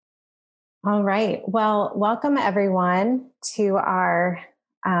All right. Well, welcome everyone to our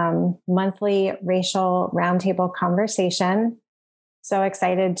monthly racial roundtable conversation. So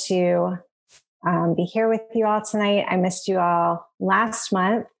excited to be here with you all tonight. I missed you all last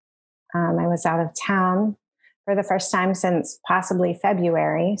month. I was out of town for the first time since possibly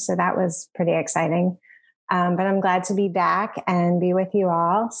February. So that was pretty exciting. But I'm glad to be back and be with you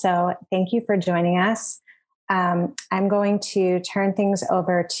all. So thank you for joining us. I'm going to turn things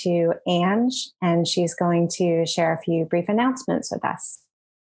over to Ange, and she's going to share a few brief announcements with us.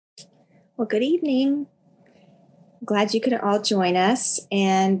 Well, good evening. Glad you could all join us.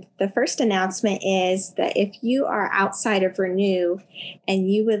 And the first announcement is that if you are outside of Renew and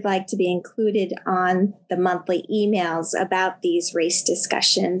you would like to be included on the monthly emails about these race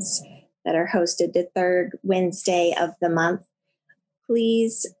discussions that are hosted the third Wednesday of the month,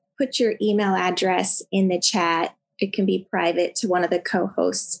 please put your email address in the chat. It can be private to one of the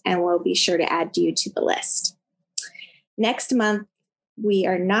co-hosts, and we'll be sure to add you to the list. Next month, we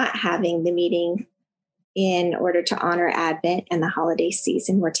are not having the meeting in order to honor Advent and the holiday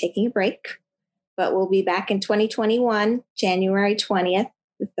season. We're taking a break, but we'll be back in 2021, January 20th,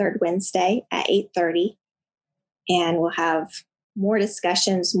 the third Wednesday at 8:30. And we'll have more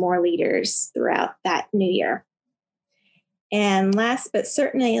discussions, more leaders throughout that new year. And last, but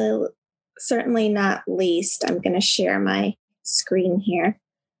certainly not least, I'm going to share my screen here.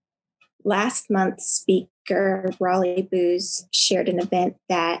 Last month's speaker, Raleigh Booz, shared an event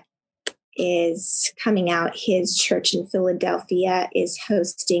that is coming out. His church in Philadelphia is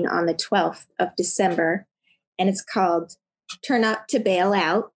hosting on the 12th of December, and it's called Turn Up to Bail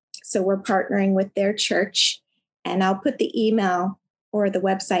Out. So we're partnering with their church, and I'll put the email or the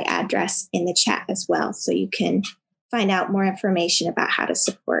website address in the chat as well, so you can find out more information about how to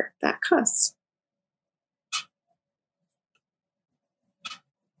support that cause.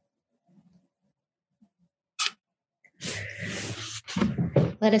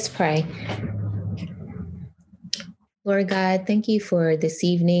 Let us pray. Lord God, thank you for this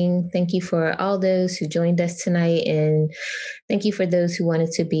evening. Thank you for all those who joined us tonight. And thank you for those who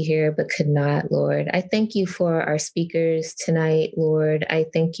wanted to be here but could not, Lord. I thank you for our speakers tonight, Lord. I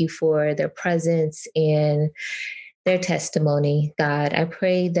thank you for their presence and their testimony, God. I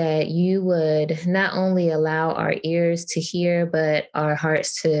pray that you would not only allow our ears to hear, but our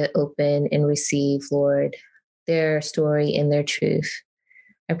hearts to open and receive, Lord, their story and their truth.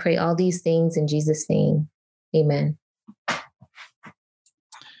 I pray all these things in Jesus' name. Amen.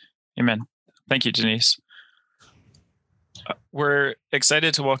 Amen. Thank you, Denise. We're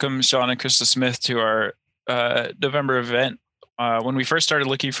excited to welcome Sean and Christa Smith to our November event. When we first started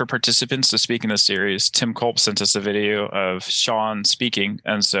looking for participants to speak in this series, Tim Culp sent us a video of Sean speaking,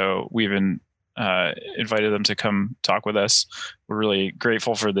 and so we've invited them to come talk with us. We're really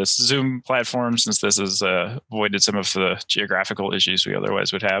grateful for this Zoom platform, since this has avoided some of the geographical issues we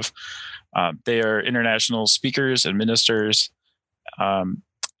otherwise would have. They are international speakers and ministers,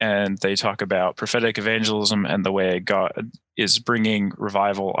 and they talk about prophetic evangelism and the way God is bringing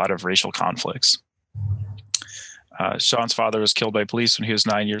revival out of racial conflicts. Sean's father was killed by police when he was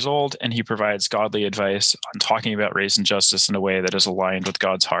 9 years old, and he provides godly advice on talking about race and justice in a way that is aligned with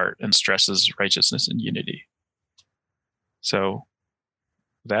God's heart and stresses righteousness and unity. So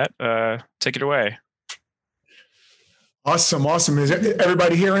that, take it away. Awesome. Is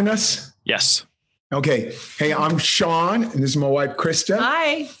everybody hearing us? Yes. Okay. Hey, I'm Sean, and this is my wife, Christa.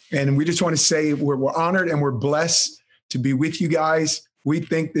 Hi. And we just want to say we're honored and we're blessed to be with you guys. We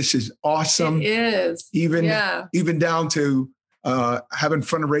think this is awesome. It is. Even down to having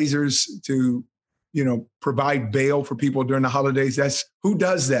fundraisers to, provide bail for people during the holidays. Who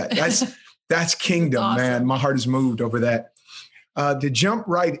does that? That's kingdom, awesome. Man. My heart is moved over that. To jump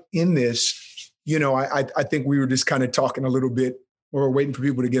right in this, I think we were just kind of talking a little bit, or we're waiting for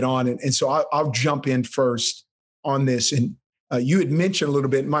people to get on. And so I'll jump in first on this. And you had mentioned a little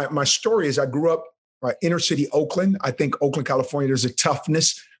bit, my story is I grew up inner city Oakland. I think Oakland, California, there's a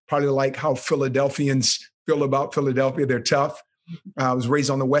toughness, probably like how Philadelphians feel about Philadelphia. They're tough. I was raised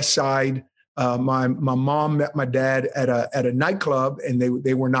on the West Side. My mom met my dad at a nightclub, and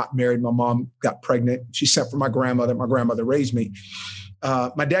they were not married. My mom got pregnant. She sent for my grandmother. My grandmother raised me.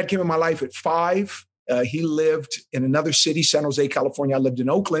 My dad came in my life at 5. He lived in another city, San Jose, California. I lived in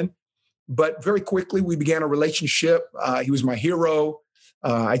Oakland. But very quickly, we began a relationship. He was my hero.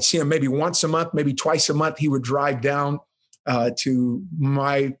 I'd see him maybe once a month, maybe twice a month. He would drive down to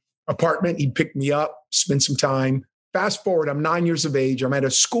my apartment. He'd pick me up, spend some time. Fast forward, I'm 9 years of age. I'm at a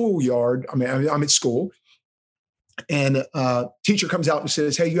schoolyard. I'm at school. And teacher comes out and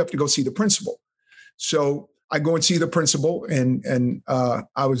says, hey, you have to go see the principal. So I go and see the principal. And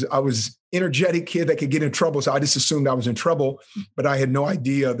I was energetic kid that could get in trouble. So I just assumed I was in trouble, but I had no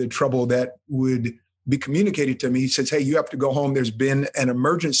idea the trouble that would be communicated to me. He says, hey, you have to go home. There's been an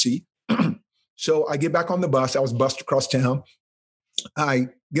emergency. So I get back on the bus. I was bused across town. I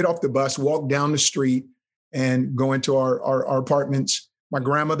get off the bus, walk down the street, and go into our apartments. My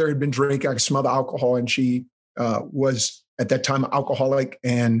grandmother had been drinking. I could smell the alcohol, and she was at that time an alcoholic,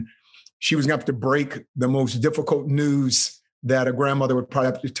 and she was going to have to break the most difficult news that a grandmother would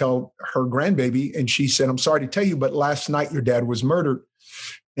probably have to tell her grandbaby. And she said, I'm sorry to tell you, but last night your dad was murdered.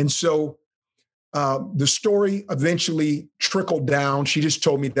 And so the story eventually trickled down. She just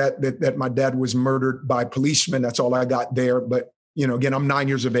told me that my dad was murdered by policemen. That's all I got there. But, again, I'm 9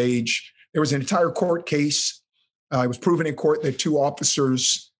 years of age. There was an entire court case. It was proven in court that 2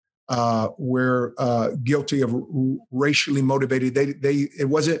 officers were guilty of racially motivated. It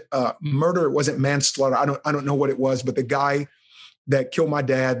wasn't murder. It wasn't manslaughter. I don't know what it was, but the guy that killed my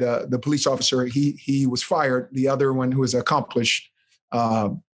dad, the police officer, he was fired. The other one, who was accomplished,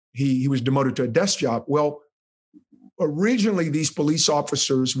 he was demoted to a desk job. Well, originally these police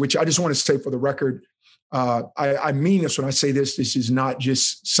officers, which I just want to say for the record, I mean this when I say this. This is not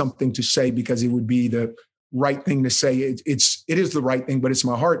just something to say because it would be the right thing to say. It is the right thing, but it's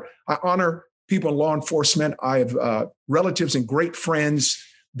my heart. I honor people in law enforcement. I have relatives and great friends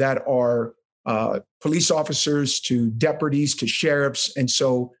that are police officers to deputies to sheriffs. And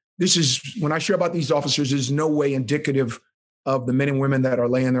so this is, when I share about these officers, is no way indicative of the men and women that are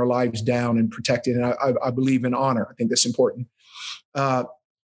laying their lives down and protected. And I believe in honor. I think that's important.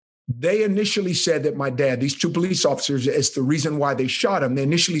 They initially said that my dad, these 2 police officers, is the reason why they shot him. They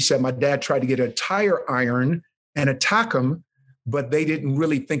initially said my dad tried to get a tire iron and attack him, but they didn't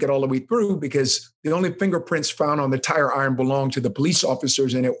really think it all the way through because the only fingerprints found on the tire iron belonged to the police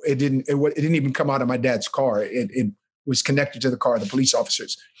officers, and it didn't even come out of my dad's car. It was connected to the car of the police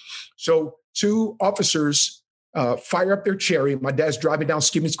officers. So 2 officers fire up their cherry. My dad's driving down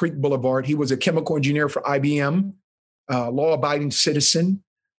Stevens Creek Boulevard. He was a chemical engineer for IBM, law-abiding citizen.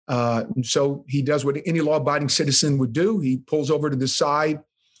 And so he does what any law-abiding citizen would do. He pulls over to the side.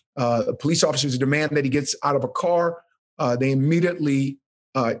 The police officers demand that he gets out of a car. They immediately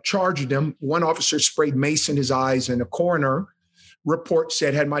charged him. One officer sprayed mace in his eyes, and a coroner report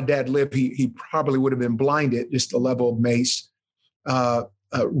said had my dad lived, he probably would have been blinded, just the level of mace.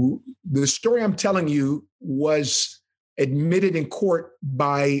 The story I'm telling you was admitted in court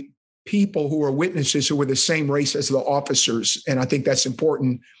by people who were witnesses who were the same race as the officers. And I think that's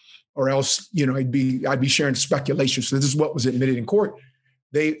important, or else, I'd be sharing speculation. So this is what was admitted in court.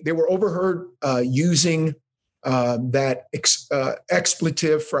 They were overheard using that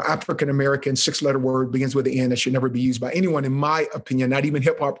expletive for African-American, 6-letter word, begins with an N, that should never be used by anyone, in my opinion, not even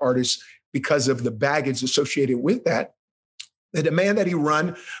hip hop artists, because of the baggage associated with that. The demand that he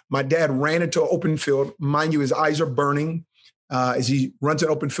run, my dad ran into an open field. Mind you, his eyes are burning. As he runs an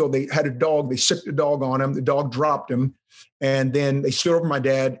open field, they had a dog. They sicked the dog on him. The dog dropped him. And then they stood over my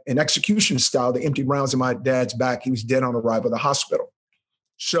dad in execution style. They emptied rounds in my dad's back. He was dead on arrival at the hospital.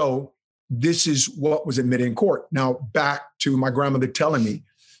 So this is what was admitted in court. Now, back to my grandmother telling me,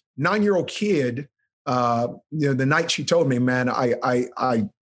 9-year-old kid, the night she told me, man, I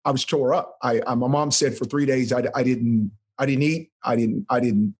was tore up. My mom said for 3 days, I didn't eat. I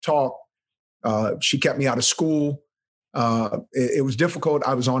didn't talk. She kept me out of school. It was difficult.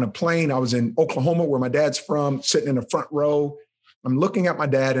 I was on a plane. I was in Oklahoma, where my dad's from, sitting in the front row. I'm looking at my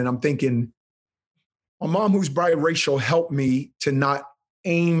dad and I'm thinking, my mom, who's biracial, helped me to not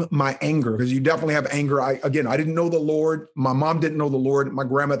aim my anger, because you definitely have anger. I didn't know the Lord. My mom didn't know the Lord. My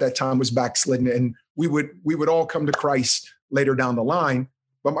grandma at that time was backslidden, and we would all come to Christ later down the line.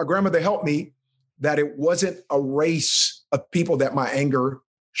 But my grandmother helped me that it wasn't a race of people that my anger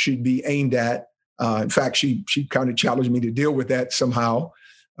should be aimed at. In fact, she kind of challenged me to deal with that somehow.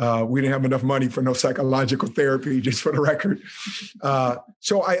 We didn't have enough money for no psychological therapy, just for the record.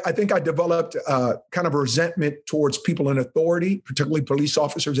 So I think I developed kind of a resentment towards people in authority, particularly police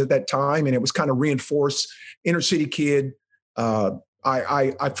officers at that time. And it was kind of reinforced. Inner city kid. I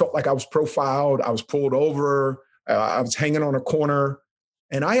felt like I was profiled. I was pulled over. I was hanging on a corner.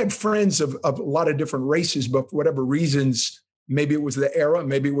 And I had friends of a lot of different races, but for whatever reasons, maybe it was the era,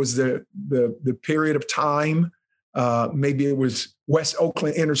 maybe it was the period of time. Maybe it was West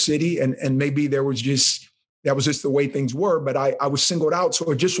Oakland inner city, and maybe that was just the way things were. But I was singled out, so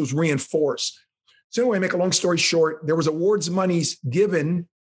it just was reinforced. So anyway, make a long story short, there was awards monies given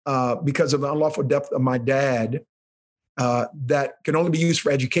because of the unlawful death of my dad that can only be used for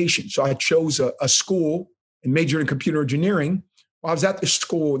education. So I chose a school and majored in computer engineering. While I was at the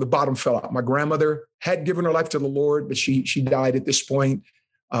school, the bottom fell out. My grandmother had given her life to the Lord, but she died at this point.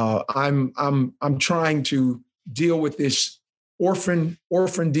 I'm trying to deal with this orphan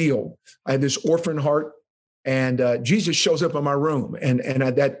deal. I have this orphan heart, and Jesus shows up in my room, and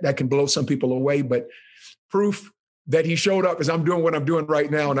that can blow some people away. But proof that he showed up is I'm doing what I'm doing right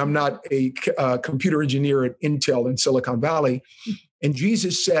now, and I'm not a computer engineer at Intel in Silicon Valley. And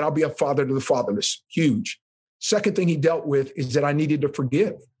Jesus said, I'll be a father to the fatherless. Huge. Second thing he dealt with is that I needed to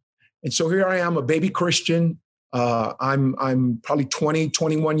forgive. And so here I am, a baby Christian. I'm probably 20,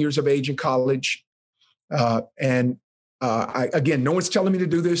 21 years of age in college. Again, no one's telling me to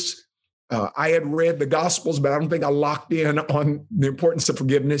do this. I had read the Gospels, but I don't think I locked in on the importance of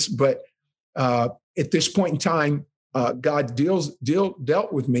forgiveness. But at this point in time, God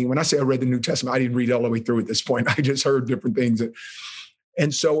dealt with me. When I say I read the New Testament, I didn't read all the way through at this point. I just heard different things.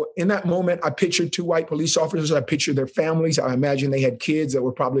 And so in that moment, I pictured two white police officers. I pictured their families. I imagine they had kids that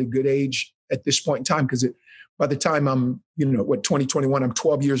were probably a good age at this point in time, because by the time I'm, 2021, I'm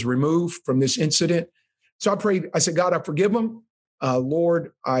 12 years removed from this incident. So I prayed. I said, God, I forgive them.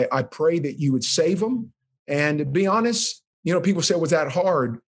 Lord, I pray that you would save them. And to be honest, people say, was that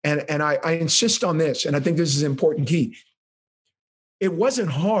hard? And I insist on this, and I think this is an important key. It wasn't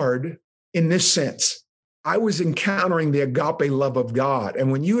hard in this sense. I was encountering the agape love of God.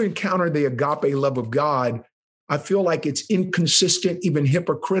 And when you encounter the agape love of God, I feel like it's inconsistent, even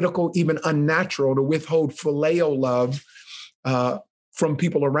hypocritical, even unnatural to withhold phileo love from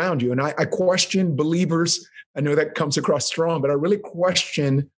people around you. And I question believers. I know that comes across strong, but I really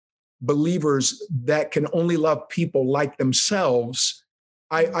question believers that can only love people like themselves.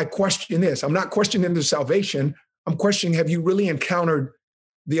 I question this. I'm not questioning their salvation. I'm questioning, have you really encountered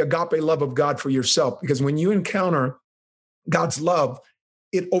the agape love of God for yourself? Because when you encounter God's love,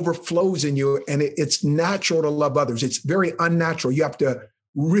 it overflows in you, and it's natural to love others. It's very unnatural. You have to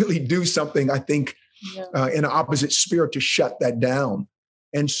really do something, I think, in an opposite spirit to shut that down.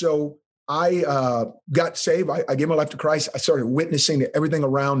 And so I got saved. I gave my life to Christ. I started witnessing to everything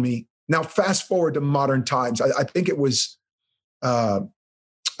around me. Now, fast forward to modern times. I think it was, I'm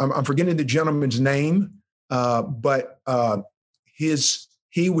forgetting the gentleman's name, but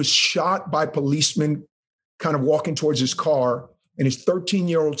he was shot by policemen kind of walking towards his car, and his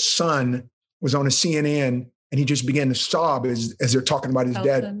 13-year-old son was on a CNN, and he just began to sob as they're talking about his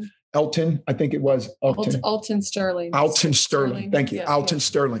dad. Elton, I think it was. Alton Sterling. Alton Sterling. Thank you. Yeah, Alton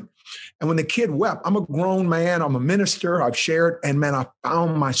Sterling. And when the kid wept, I'm a grown man, I'm a minister, I've shared, and man, I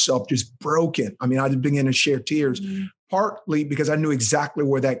found myself just broken. I mean, I just began to share tears, partly because I knew exactly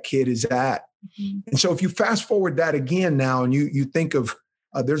where that kid is at. And so if you fast forward that again now, and you think of,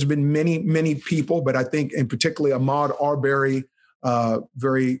 there's been many, many people, but I think in particularly Ahmaud Arbery,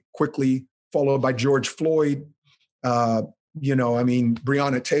 very quickly followed by George Floyd,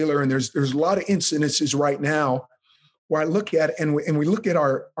 Breonna Taylor, and there's a lot of incidences right now where I look at it and we look at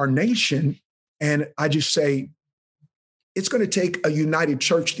our nation, and I just say, it's going to take a united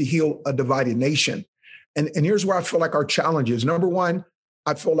church to heal a divided nation. And here's where I feel like our challenge is. Number one,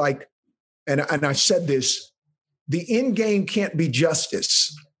 I feel like, and I said this, the end game can't be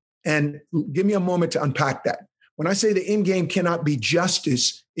justice. And give me a moment to unpack that. When I say the end game cannot be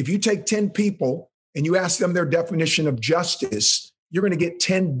justice, if you take 10 people and you ask them their definition of justice, you're going to get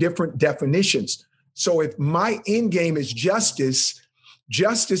 10 different definitions. So if my end game is justice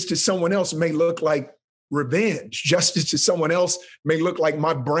to someone else may look like revenge. Justice to someone else may look like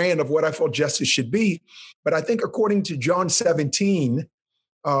my brand of what I feel justice should be. But I think according to John 17,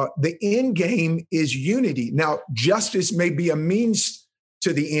 the end game is unity. Now, justice may be a means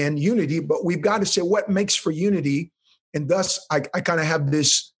to the end, unity, but we've got to say what makes for unity. And thus, I kind of have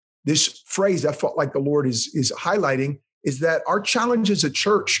this phrase I felt like the Lord is highlighting, is that our challenge as a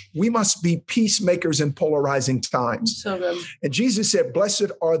church, we must be peacemakers in polarizing times. So good. And Jesus said,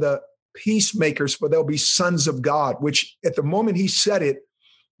 blessed are the peacemakers, for they'll be sons of God, which at the moment he said it,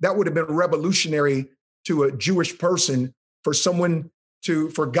 that would have been revolutionary to a Jewish person for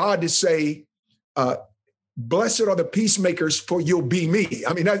God to say, blessed are the peacemakers, for you'll be me.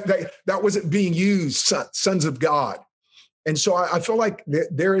 I mean, that wasn't being used, sons of God. And so I feel like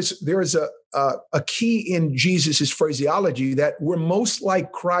there is a key in Jesus's phraseology that we're most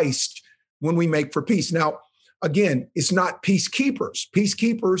like Christ when we make for peace. Now, again, it's not peacekeepers.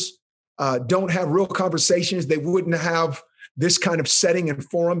 Peacekeepers don't have real conversations. They wouldn't have this kind of setting and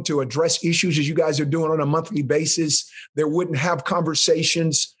forum to address issues as you guys are doing on a monthly basis. They wouldn't have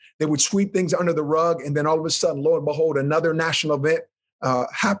conversations. They would sweep things under the rug. And then all of a sudden, lo and behold, another national event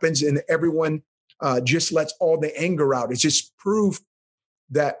happens and everyone just lets all the anger out. It's just proof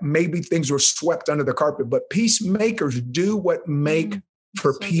that maybe things were swept under the carpet. But peacemakers do what make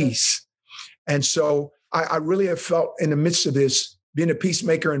for peace. And so I really have felt in the midst of this, being a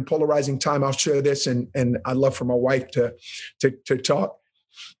peacemaker in polarizing time, I'll share this, and I'd love for my wife to talk.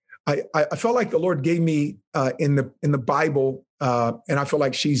 I felt like the Lord gave me in the Bible, and I feel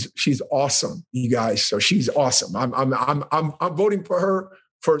like she's awesome, you guys. So she's awesome. I'm voting for her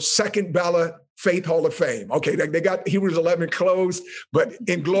for second ballot Faith Hall of Fame. Okay, they got Hebrews 11 closed, but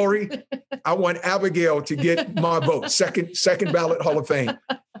in glory, I want Abigail to get my vote. Second ballot Hall of Fame.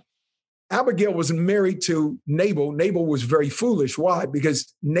 Abigail was married to Nabal. Nabal was very foolish. Why?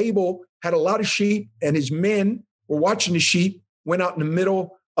 Because Nabal had a lot of sheep, and his men were watching the sheep, went out in the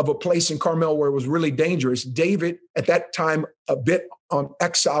middle of a place in Carmel where it was really dangerous. David, at that time, a bit on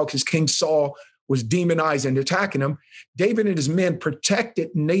exile because King Saul was demonized and attacking him. David and his men protected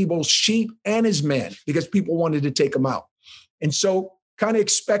Nabal's sheep and his men because people wanted to take him out. And so kind of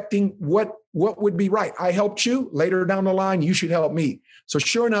expecting what would be right. I helped you. Later down the line, you should help me. So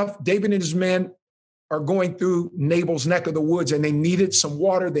sure enough, David and his men are going through Nabal's neck of the woods, and they needed some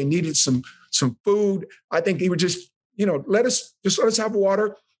water. They needed some food. I think he would just, let us have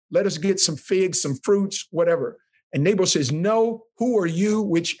water. Let us get some figs, some fruits, whatever. And Nabal says, no, who are you?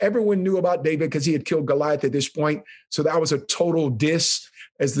 Which everyone knew about David because he had killed Goliath at this point. So that was a total diss,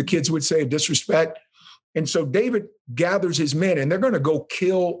 as the kids would say, disrespect. And so David gathers his men, and they're going to go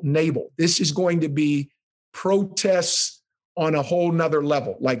kill Nabal. This is going to be protests on a whole nother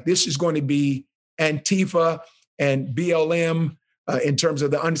level. Like, this is going to be Antifa and BLM in terms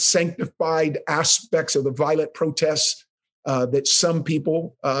of the unsanctified aspects of the violent protests that some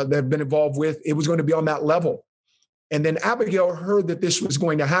people that have been involved with. It was going to be on that level. And then Abigail heard that this was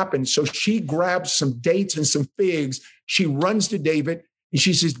going to happen. So she grabs some dates and some figs. She runs to David and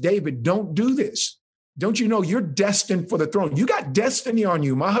she says, David, don't do this. Don't you know you're destined for the throne? You got destiny on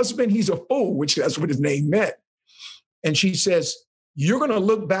you. My husband, he's a fool, which that's what his name meant. And she says, you're going to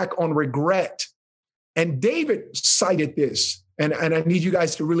look back on regret. And David cited this. And I need you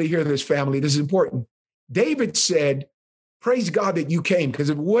guys to really hear this, family. This is important. David said, praise God that you came, because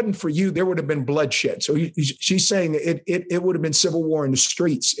if it wasn't for you, there would have been bloodshed. So she's saying it would have been civil war in the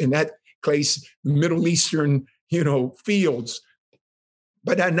streets, in that place, Middle Eastern, fields.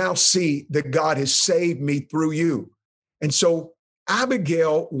 But I now see that God has saved me through you. And so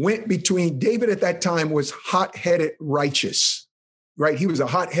Abigail went between. David at that time was hot-headed righteous, right? He was a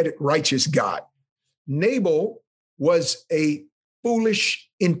hot-headed righteous God. Nabal was a foolish,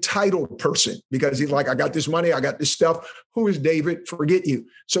 entitled person because he's like, I got this money, I got this stuff. Who is David? Forget you.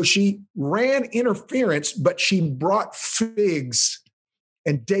 So she ran interference, but she brought figs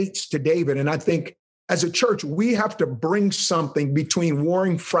and dates to David. And I think as a church, we have to bring something between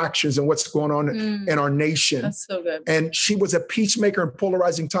warring fractions and what's going on in our nation. That's so good. And she was a peacemaker in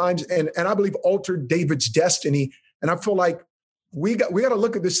polarizing times, and I believe altered David's destiny. And I feel like we got to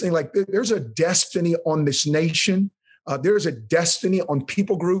look at this thing like there's a destiny on this nation. There's a destiny on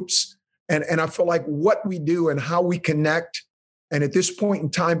people groups. And I feel like what we do and how we connect, and at this point in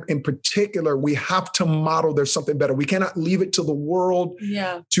time in particular, we have to model there's something better. We cannot leave it to the world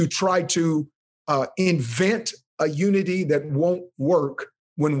to try to invent a unity that won't work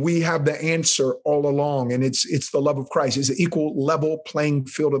when we have the answer all along. And it's the love of Christ. It's the equal level playing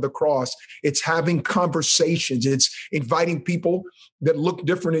field of the cross. It's having conversations. It's inviting people that look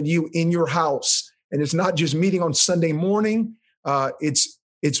different than you in your house. And it's not just meeting on Sunday morning.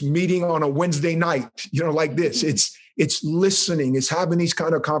 It's meeting on a Wednesday night, like this. It's listening. It's having these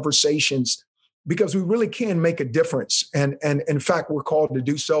kind of conversations because we really can make a difference. And in fact, we're called to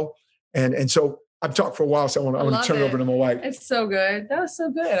do so. And so I've talked for a while, so I want to turn it over to my wife. It's so good. That was so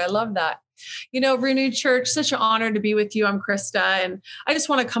good. I love that. Renewed Church, such an honor to be with you. I'm Christa, and I just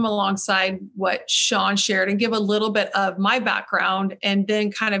want to come alongside what Sean shared and give a little bit of my background and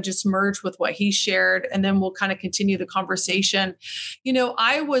then kind of just merge with what he shared. And then we'll kind of continue the conversation.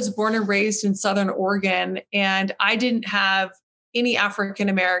 I was born and raised in Southern Oregon, and I didn't have any African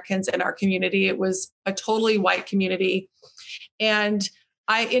Americans in our community. It was a totally white community. And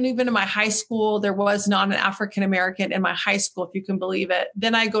even in my high school, there was not an African American in my high school, if you can believe it.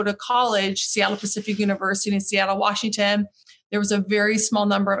 Then I go to college, Seattle Pacific University in Seattle, Washington. There was a very small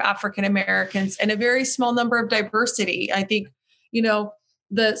number of African Americans and a very small number of diversity. I think,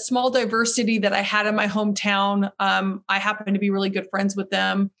 the small diversity that I had in my hometown, I happened to be really good friends with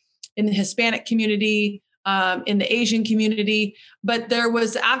them in the Hispanic community, in the Asian community, but there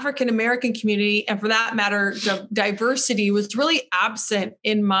was African-American community. And for that matter, diversity was really absent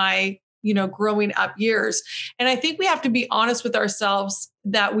in my, growing up years. And I think we have to be honest with ourselves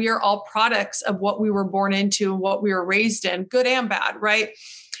that we are all products of what we were born into and what we were raised in, good and bad, right?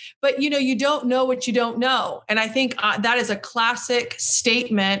 but you don't know what you don't know. And I think that is a classic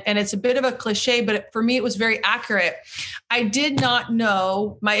statement, and it's a bit of a cliche, but for me, it was very accurate. I did not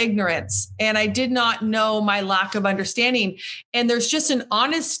know my ignorance, and I did not know my lack of understanding. And there's just an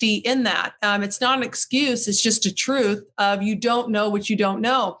honesty in that. It's not an excuse. It's just a truth of you don't know what you don't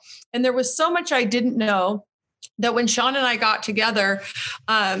know. And there was so much I didn't know that when Sean and I got together,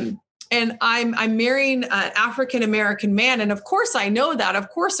 and I'm marrying an African-American man. And of course I know that. Of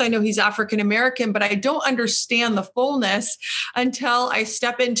course I know he's African-American, but I don't understand the fullness until I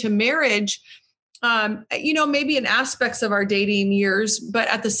step into marriage. Maybe in aspects of our dating years, but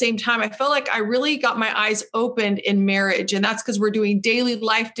at the same time, I felt like I really got my eyes opened in marriage. And that's because we're doing daily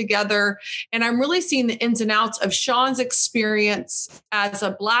life together. And I'm really seeing the ins and outs of Sean's experience as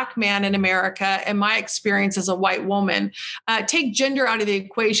a Black man in America and my experience as a white woman. Take gender out of the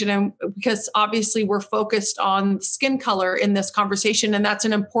equation, and because obviously we're focused on skin color in this conversation. And that's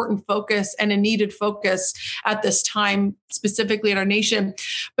an important focus and a needed focus at this time, specifically in our nation.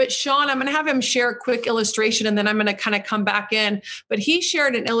 But Sean, I'm going to have him share a quick illustration, and then I'm going to kind of come back in. But he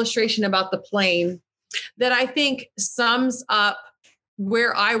shared an illustration about the plane that I think sums up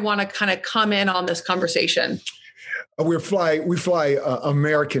where I want to kind of come in on this conversation. We fly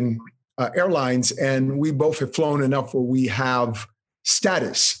American Airlines, and we both have flown enough where we have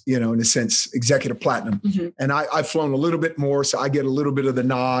status, in a sense, executive platinum. Mm-hmm. And I've flown a little bit more, so I get a little bit of the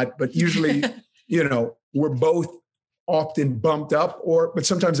nod. But usually, we're both often bumped up, but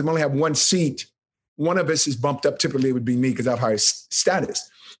sometimes they only have one seat. One of us is bumped up. Typically, it would be me because I have higher status.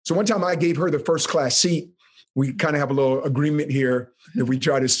 So one time I gave her the first class seat. We kind of have a little agreement here that we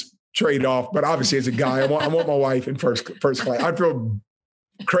try to trade off. But obviously, as a guy, I want my wife in first class. I feel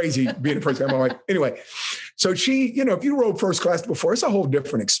crazy being in first class. My wife. Anyway, so she, if you rode first class before, it's a whole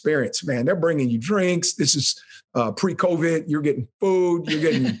different experience, man. They're bringing you drinks. This is pre-COVID. You're getting food. You're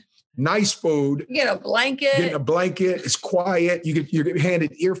getting nice food. You get a blanket. Getting a blanket. It's quiet. You get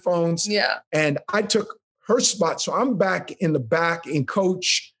handed earphones. Yeah. And I took her spot. So I'm back in the back in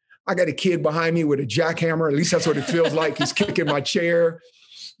coach. I got a kid behind me with a jackhammer. At least that's what it feels like. He's kicking my chair.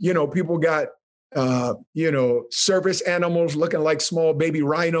 People got, service animals looking like small baby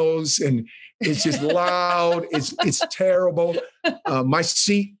rhinos. And it's just loud. It's terrible. My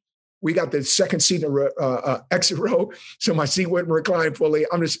seat, we got the second seat in the exit row. So my seat wouldn't recline fully.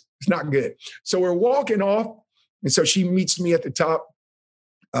 It's not good. So we're walking off. And so she meets me at the top,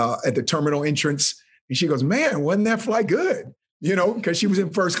 at the terminal entrance. And she goes, man, wasn't that flight good? Because she was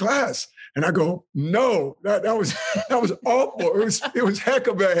in first class. And I go, no, that was awful. It was heck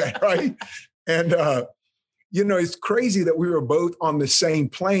of bad, right? And, it's crazy that we were both on the same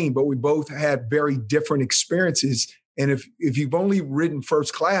plane, but we both had very different experiences. And if you've only ridden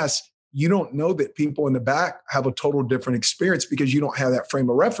first class, you don't know that people in the back have a total different experience because you don't have that frame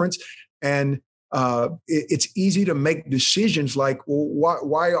of reference. And it's easy to make decisions like, well,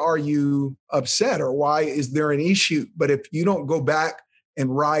 why are you upset, or why is there an issue? But if you don't go back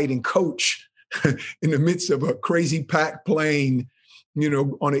and ride and coach in the midst of a crazy packed plane,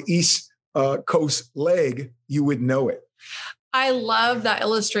 on an East Coast leg, you would know it. I love that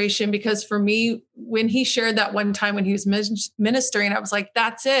illustration because for me, when he shared that one time when he was ministering, I was like,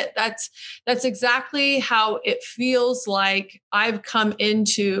 that's it. That's exactly how it feels like I've come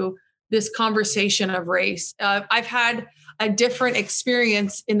into this conversation of race. I've had a different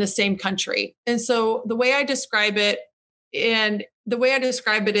experience in the same country. And so the way I describe it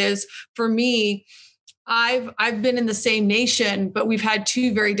is, for me, I've been in the same nation, but we've had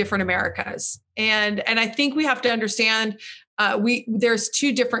two very different Americas. And I think we have to understand there's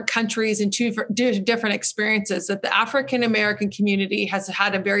two different countries and two different experiences, that the African-American community has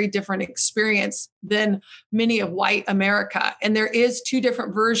had a very different experience than many of white America. And there is two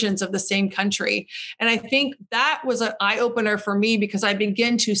different versions of the same country. And I think that was an eye-opener for me because I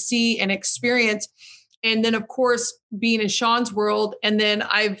began to see and experience. And then, of course, being in Sean's world, and then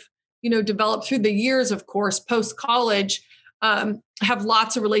I've, developed through the years, of course, post-college, have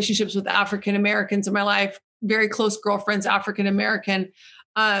lots of relationships with African-Americans in my life, very close girlfriends, African-American.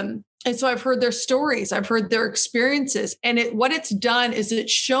 And so I've heard their stories, I've heard their experiences. And what it's done is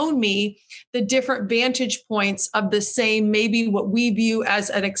it's shown me the different vantage points of the same, maybe what we view as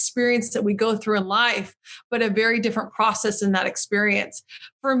an experience that we go through in life, but a very different process in that experience.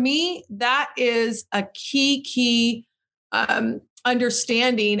 For me, that is a key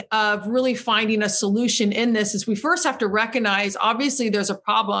understanding of really finding a solution in this. Is we first have to recognize, obviously there's a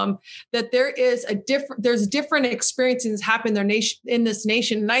problem, that there's different experiences happen in this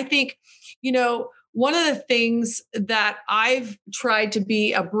nation. And I think, one of the things that I've tried to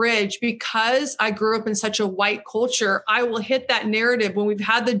be a bridge, because I grew up in such a white culture, I will hit that narrative when we've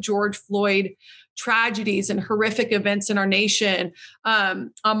had the George Floyd tragedies and horrific events in our nation,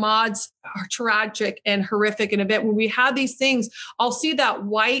 Ahmaud's tragic and horrific an event. When we have these things, I'll see that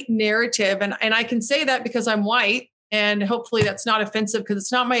white narrative. And I can say that because I'm white, and hopefully that's not offensive, because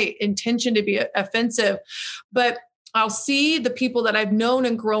it's not my intention to be offensive, but I'll see the people that I've known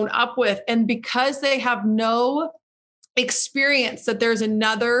and grown up with. And because they have no experience that there's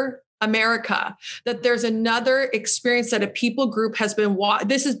another America, that there's another experience that a people group has been,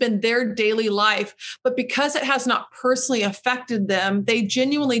 this has been their daily life, but because it has not personally affected them, they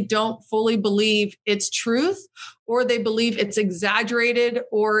genuinely don't fully believe it's truth, or they believe it's exaggerated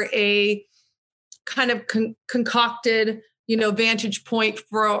or a kind of concocted, vantage point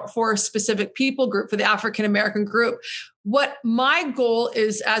for a specific people group, for the African-American group. What my goal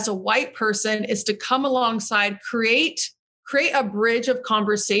is as a white person is to come alongside, create a bridge of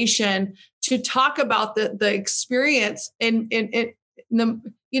conversation to talk about the experience and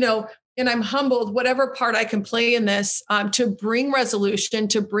I'm humbled, whatever part I can play in this, to bring resolution,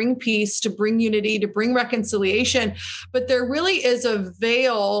 to bring peace, to bring unity, to bring reconciliation. But there really is a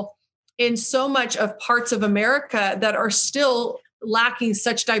veil in so much of parts of America that are still lacking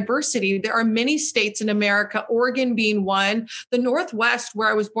such diversity. There are many states in America, Oregon being one. The Northwest, where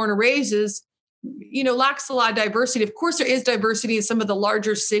I was born and raised, lacks a lot of diversity. Of course, there is diversity in some of the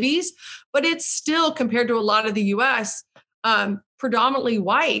larger cities, but it's still, compared to a lot of the US, predominantly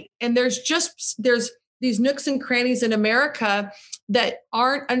white. And there's these nooks and crannies in America that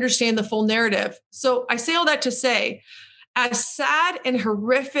aren't understand the full narrative. So I say all that to say, as sad and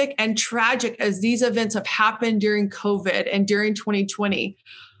horrific and tragic as these events have happened during COVID and during 2020,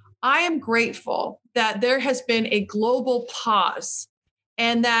 I am grateful that there has been a global pause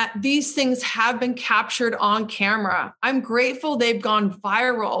and that these things have been captured on camera. I'm grateful they've gone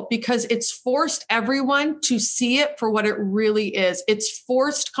viral because it's forced everyone to see it for what it really is. It's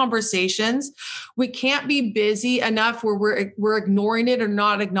forced conversations. We can't be busy enough where we're ignoring it or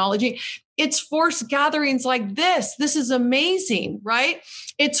not acknowledging. It's forced gatherings like this. This is amazing, right?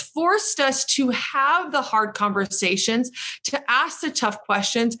 It's forced us to have the hard conversations, to ask the tough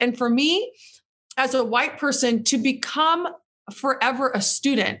questions. And for me, as a white person, to become forever a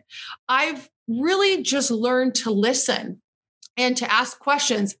student, I've really just learned to listen and to ask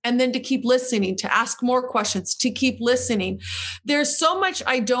questions, and then to keep listening, to ask more questions, to keep listening. There's so much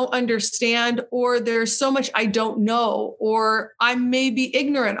I don't understand, or there's so much I don't know, or I may be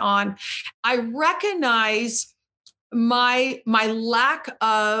ignorant on. I recognize my lack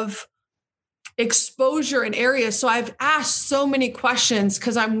of exposure in areas. So I've asked so many questions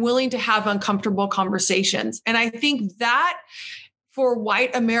because I'm willing to have uncomfortable conversations. And I think that for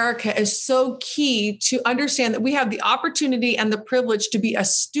white America is so key to understand that we have the opportunity and the privilege to be a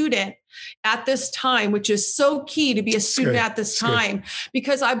student at this time, which is so key to be a student at this time,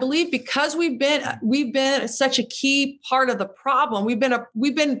 because I believe because we've been such a key part of the problem. We've been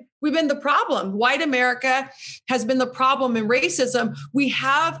the problem. White America has been the problem in racism. We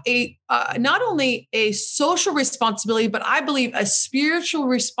have not only a social responsibility, but I believe a spiritual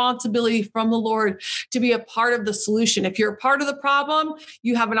responsibility from the Lord to be a part of the solution. If you're a part of the problem,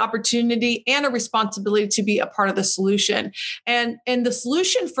 you have an opportunity and a responsibility to be a part of the solution. And the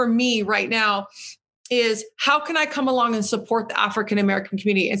solution for me right now is, how can I come along and support the African American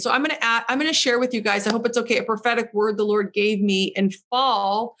community? And so I'm going to share with you guys, I hope it's okay, a prophetic word the Lord gave me in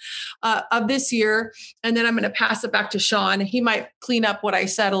fall of this year. And then I'm going to pass it back to Sean. He might clean up what I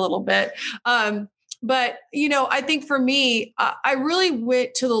said a little bit. But, I think for me, I really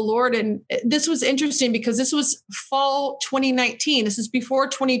went to the Lord, and this was interesting because this was fall 2019. This is before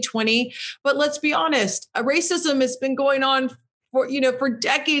 2020. But let's be honest, racism has been going on for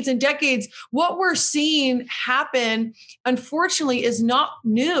decades and decades. What we're seeing happen, unfortunately, is not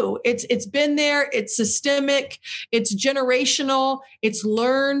new. It's been there. It's systemic. It's generational. It's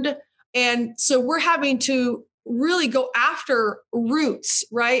learned. And so we're having to really go after roots,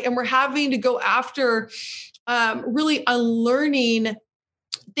 right? And we're having to go after really unlearning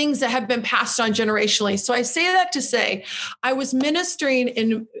things that have been passed on generationally. So I say that to say, I was ministering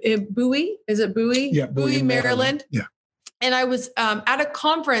in Bowie. Is it Bowie? Yeah, Bowie, Maryland. Yeah. And I was at a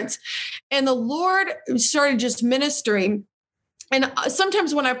conference, and the Lord started just ministering. And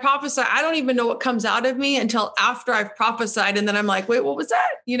sometimes when I prophesy, I don't even know what comes out of me until after I've prophesied. And then I'm like, wait, what was that?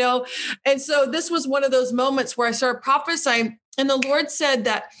 And so this was one of those moments where I started prophesying, and the Lord said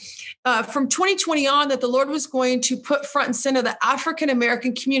that from 2020 on that the Lord was going to put front and center the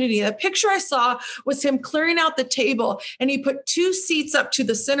African-American community. The picture I saw was him clearing out the table, and he put 2 seats up to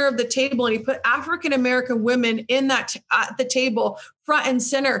the center of the table, and he put African-American women in that at the table, front and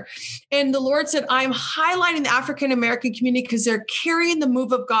center. And the Lord said, I'm highlighting the African-American community because they're carrying the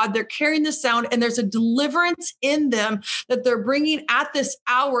move of God. They're carrying the sound, and there's a deliverance in them that they're bringing at this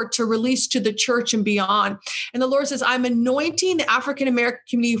hour to release to the church and beyond. And the Lord says, I'm anointing the African-American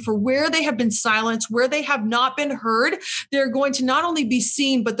community for where they have been silenced, where they have not been heard. They're going to not only be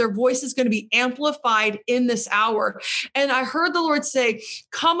seen, but their voice is going to be amplified in this hour. And I heard the Lord say,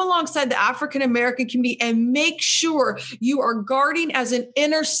 come alongside the African-American community and make sure you are guarding as an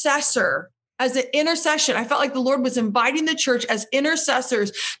intercessor. As an intercession, I felt like the Lord was inviting the church as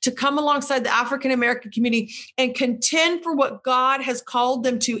intercessors to come alongside the African-American community and contend for what God has called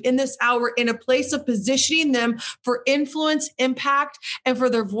them to in this hour, in a place of positioning them for influence, impact, and for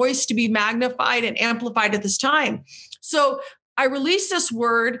their voice to be magnified and amplified at this time. So I released this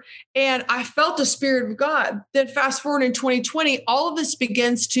word and I felt the Spirit of God. Then fast forward in 2020, all of this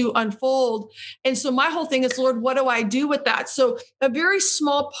begins to unfold. And so my whole thing is, Lord, what do I do with that? So a very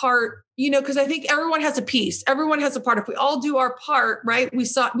small part, because I think everyone has a piece. Everyone has a part. If we all do our part, right, we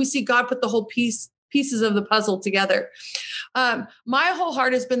see God put the whole pieces of the puzzle together. My whole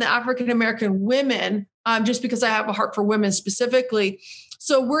heart has been the African-American women, just because I have a heart for women specifically.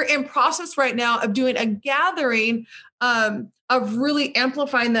 So we're in process right now of doing a gathering of really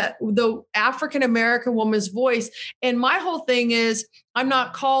amplifying the African-American woman's voice. And my whole thing is, I'm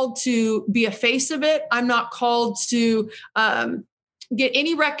not called to be a face of it. I'm not called to get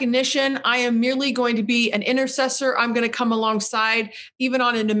any recognition. I am merely going to be an intercessor. I'm going to come alongside, even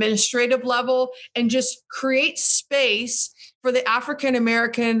on an administrative level, and just create space for the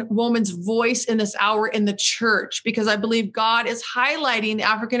African-American woman's voice in this hour in the church, because I believe God is highlighting the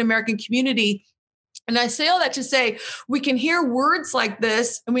African-American community. And I say all that to say, we can hear words like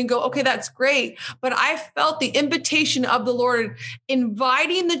this and we can go, okay, that's great. But I felt the invitation of the Lord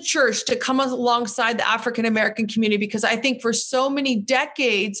inviting the church to come alongside the African-American community, because I think for so many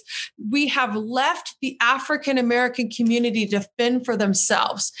decades, we have left the African-American community to fend for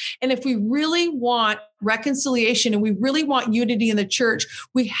themselves. And if we really want reconciliation and we really want unity in the church,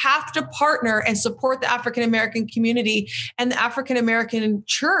 we have to partner and support the African-American community and the African-American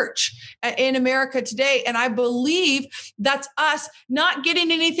church in America today. And I believe that's us not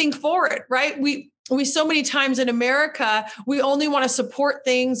getting anything for it, right? We so many times in America, we only want to support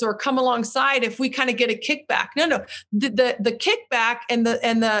things or come alongside if we kind of get a kickback. No, the kickback and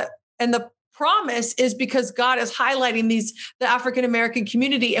the promise is because God is highlighting the African-American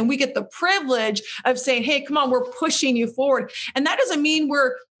community, and we get the privilege of saying, hey, come on, we're pushing you forward. And that doesn't mean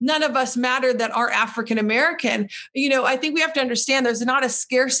none of us matter that are African-American. I think we have to understand there's not a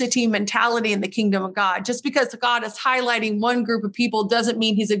scarcity mentality in the kingdom of God. Just because God is highlighting one group of people doesn't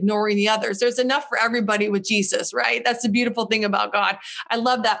mean he's ignoring the others. There's enough for everybody with Jesus, right? That's the beautiful thing about God. I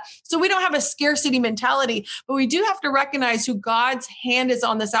love that. So we don't have a scarcity mentality, but we do have to recognize who God's hand is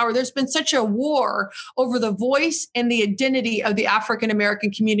on this hour. There's been such a war over the voice and the identity of the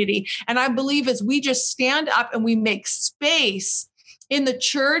African-American community. And I believe as we just stand up and we make space in the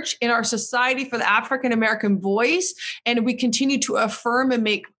church, in our society, for the African-American voice, and we continue to affirm and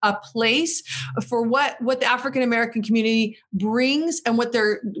make a place for what the African-American community brings and what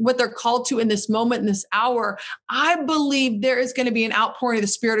they're called to in this moment, in this hour, I believe there is going to be an outpouring of the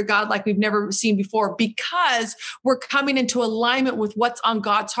Spirit of God like we've never seen before, because we're coming into alignment with what's on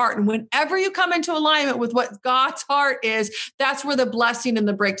God's heart. And whenever you come into alignment with what God's heart is, that's where the blessing and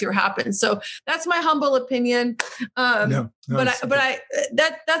the breakthrough happens. So that's my humble opinion.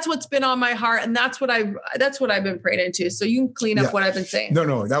 That's what's been on my heart, and that's what I've been praying into. So you can clean up what I've been saying.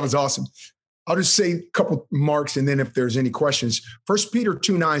 No, that was awesome. I'll just say a couple marks, and then if there's any questions, 1 Peter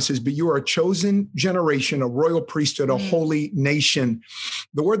 2:9 says, "But you are a chosen generation, a royal priesthood, a holy nation."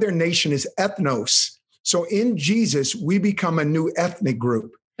 The word there, nation, is ethnos. So in Jesus, we become a new ethnic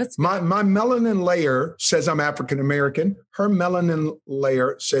group. My melanin layer says I'm African American. Her melanin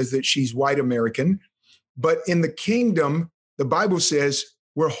layer says that she's white American. But in the kingdom, the Bible says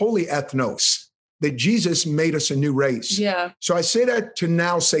we're holy ethnos, that Jesus made us a new race. Yeah. So I say that to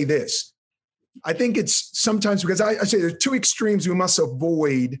now say this. I think it's sometimes because I say there's two extremes we must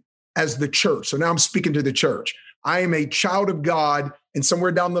avoid as the church. So now I'm speaking to the church. I am a child of God, and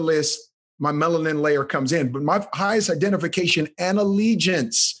somewhere down the list, my melanin layer comes in. But my highest identification and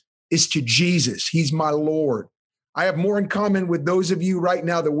allegiance is to Jesus. He's my Lord. I have more in common with those of you right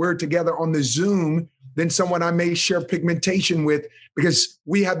now that we're together on the Zoom than someone I may share pigmentation with, because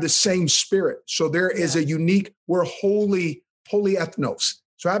we have the same spirit. So there is a unique, we're holy ethnos.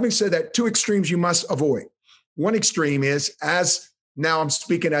 So having said that, two extremes you must avoid. One extreme is, as now I'm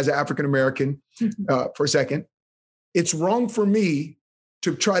speaking as an African-American for a second, it's wrong for me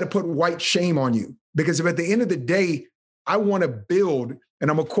to try to put white shame on you. Because if at the end of the day, I want to build, and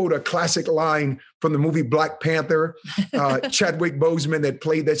I'm going to quote a classic line from the movie Black Panther, Chadwick Boseman that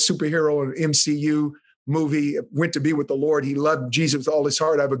played that superhero in MCU movie, went to be with the Lord. He loved Jesus with all his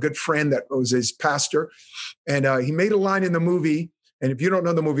heart. I have a good friend that was his pastor. And he made a line in the movie. And if you don't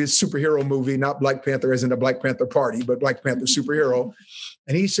know the movie, it's a superhero movie, not Black Panther as in the Black Panther Party, but Black Panther superhero.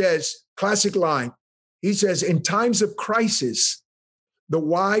 And he says, classic line, he says, in times of crisis, the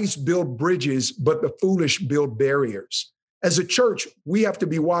wise build bridges, but the foolish build barriers. As a church, we have to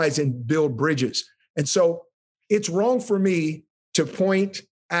be wise and build bridges. And so it's wrong for me to point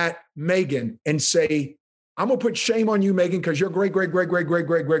at Megan and say, I'm going to put shame on you, Megan, because your great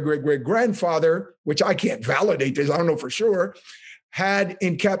grandfather, which I can't validate this, I don't know for sure, had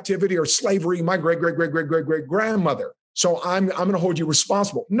in captivity or slavery my great grandmother. So I'm going to hold you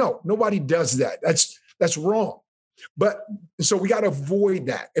responsible. No, nobody does that. That's wrong. But so we got to avoid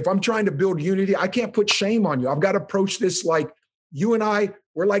that. If I'm trying to build unity, I can't put shame on you. I've got to approach this like you and I,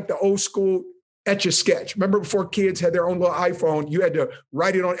 we're like the old school Etch-a-Sketch. Remember before kids had their own little iPhone, you had to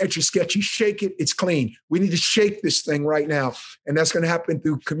write it on Etch-a-Sketch. You shake it, it's clean. We need to shake this thing right now. And that's going to happen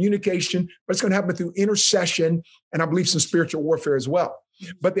through communication, but it's going to happen through intercession, and I believe some spiritual warfare as well.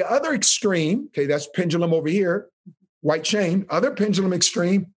 But the other extreme, okay, that's pendulum over here, white shame. Other pendulum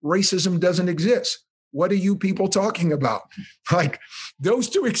extreme, racism doesn't exist. What are you people talking about? Like those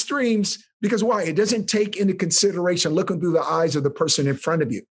two extremes, because why? It doesn't take into consideration looking through the eyes of the person in front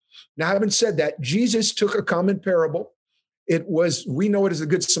of you. Now, having said that, Jesus took a common parable. We know it as a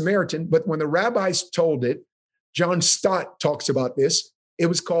Good Samaritan, but when the rabbis told it, John Stott talks about this, it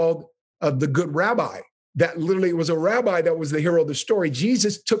was called the Good Rabbi. That literally was a rabbi that was the hero of the story.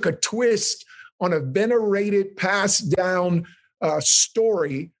 Jesus took a twist on a venerated, passed down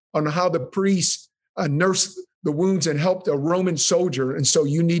story on how the priest nursed the wounds and helped a Roman soldier. And so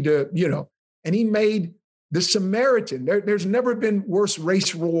you need to, and he made the Samaritan. There's never been worse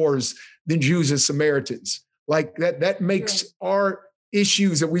race wars than Jews and Samaritans. Like that makes our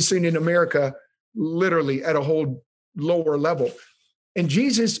issues that we've seen in America literally at a whole lower level. And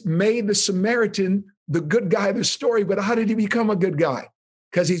Jesus made the Samaritan the good guy of the story. But how did he become a good guy?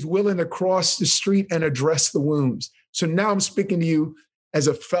 Because he's willing to cross the street and address the wounds. So now I'm speaking to you as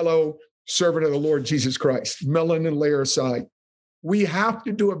a fellow servant of the Lord Jesus Christ, melanin layer aside. We have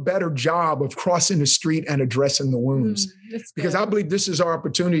to do a better job of crossing the street and addressing the wounds, because I believe this is our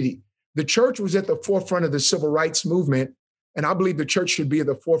opportunity. The church was at the forefront of the civil rights movement, and I believe the church should be at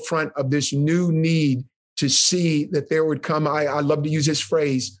the forefront of this new need to see that there would come, I love to use this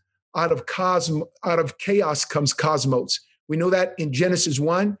phrase, out of chaos comes cosmos. We know that in Genesis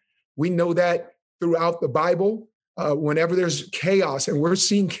 1. We know that throughout the Bible. Whenever there's chaos, and we're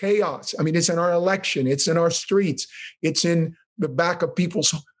seeing chaos, I mean, it's in our election, it's in our streets, it's in the back of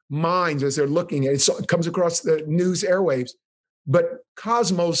people's minds as they're looking at it. So it comes across the news airwaves. But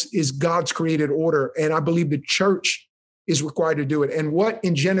cosmos is God's created order, and I believe the church is required to do it. And what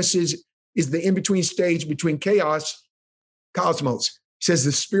in Genesis is the in-between stage between chaos, cosmos? It says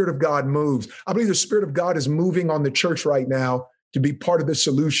the Spirit of God moves. I believe the Spirit of God is moving on the church right now to be part of the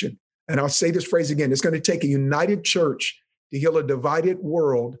solution. And I'll say this phrase again, it's going to take a united church to heal a divided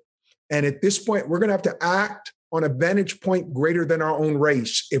world. And at this point, we're going to have to act on a vantage point greater than our own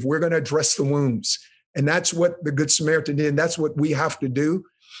race if we're going to address the wounds. And that's what the Good Samaritan did. And that's what we have to do.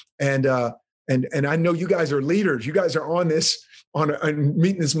 And I know you guys are leaders. You guys are on this, on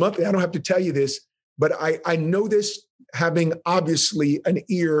meeting this monthly. I don't have to tell you this, but I know this, having obviously an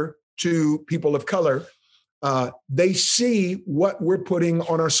ear to people of color. They see what we're putting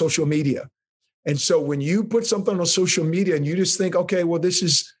on our social media. And so when you put something on social media and you just think, okay, well, this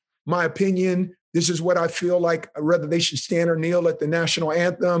is my opinion. This is what I feel like, whether they should stand or kneel at the national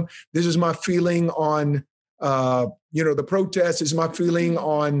anthem. This is my feeling on, the protest. This is my feeling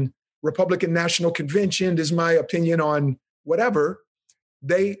on Republican National Convention. This is my opinion on whatever.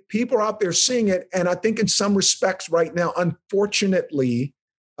 People are out there seeing it. And I think in some respects right now, unfortunately,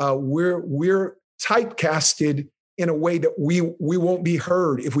 we're typecasted in a way that we won't be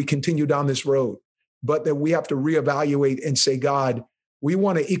heard if we continue down this road, but that we have to reevaluate and say, God, we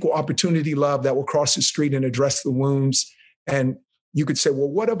want an equal opportunity love that will cross the street and address the wounds. And you could say, well,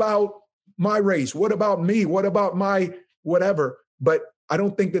 what about my race? What about me? What about my whatever? But I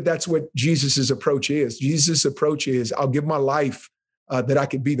don't think that that's what Jesus's approach is. Jesus' approach is, I'll give my life that I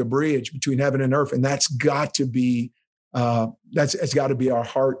could be the bridge between heaven and earth. And that's got to be it's got to be our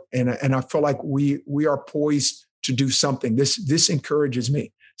heart. And I feel like we are poised to do something. This encourages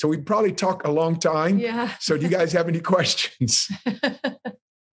me. So we probably talk a long time. Yeah. So do you guys have any questions?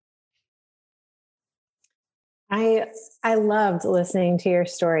 I loved listening to your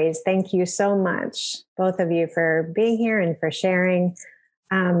stories. Thank you so much, both of you, for being here and for sharing.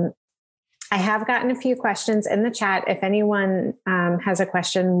 I have gotten a few questions in the chat. If anyone has a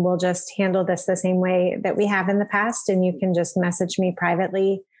question, we'll just handle this the same way that we have in the past, and you can just message me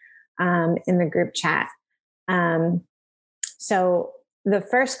privately in the group chat. So the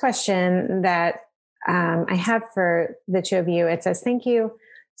first question that I have for the two of you, it says, "Thank you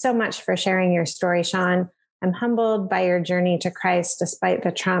so much for sharing your story, Sean. I'm humbled by your journey to Christ despite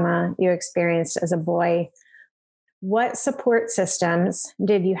the trauma you experienced as a boy. What support systems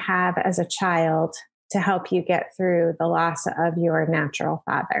did you have as a child to help you get through the loss of your natural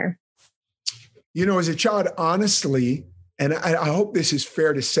father?" As a child, honestly, and I hope this is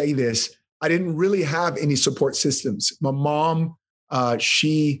fair to say this, I didn't really have any support systems. My mom,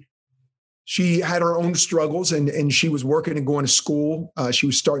 she had her own struggles, and she was working and going to school. She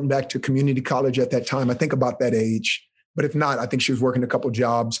was starting back to community college at that time, I think about that age. But if not, I think she was working a couple of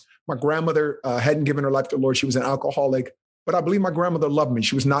jobs. My grandmother hadn't given her life to the Lord. She was an alcoholic, but I believe my grandmother loved me.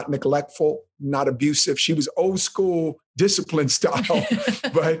 She was not neglectful, not abusive. She was old school discipline style,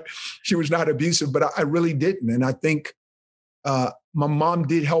 but she was not abusive, but I really didn't. And I think my mom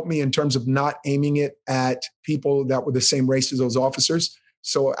did help me in terms of not aiming it at people that were the same race as those officers.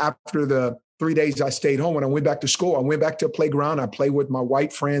 So after the 3 days I stayed home, when I went back to school, I went back to a playground. I played with my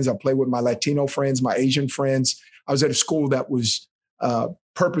white friends. I played with my Latino friends, my Asian friends. I was at a school that was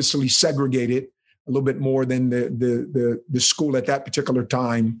purposely segregated a little bit more than the school at that particular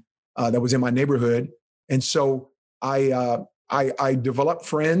time that was in my neighborhood. And so I developed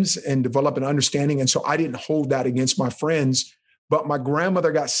friends and developed an understanding. And so I didn't hold that against my friends. But my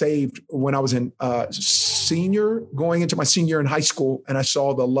grandmother got saved when I was in going into my senior year in high school, and I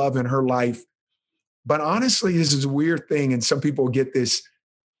saw the love in her life. But honestly, this is a weird thing, and some people get this,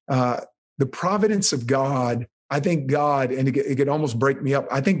 the providence of God. I think God, and it could almost break me up,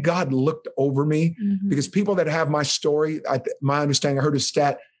 I think God looked over me because people that have my story, my understanding, I heard a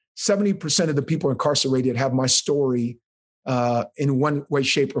stat, 70% of the people incarcerated have my story in one way,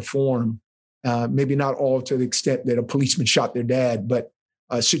 shape, or form. Maybe not all to the extent that a policeman shot their dad, but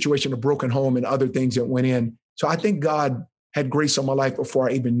a situation of broken home and other things that went in. So I think God had grace on my life before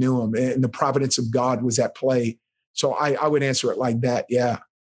I even knew him, and the providence of God was at play. So I would answer it like that. Yeah.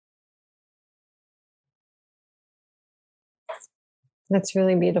 That's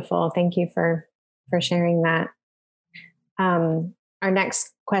really beautiful. Thank you for sharing that. Our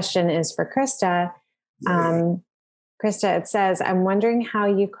next question is for Christa. Christa, it says, "I'm wondering how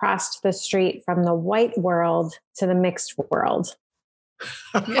you crossed the street from the white world to the mixed world."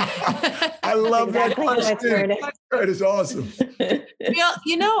 I love exactly that question. That is awesome.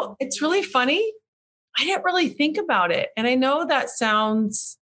 It's really funny. I didn't really think about it. And I know that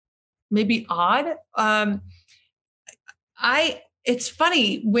sounds maybe odd. It's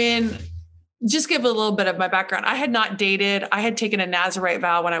funny just give a little bit of my background. I had not dated. I had taken a Nazirite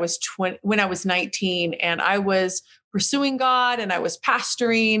vow when I was 19, and I was pursuing God, and I was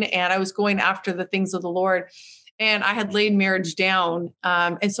pastoring, and I was going after the things of the Lord, and I had laid marriage down.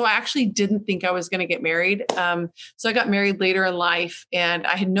 And so I actually didn't think I was going to get married. So I got married later in life, and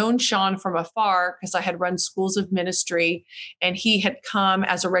I had known Sean from afar because I had run schools of ministry, and he had come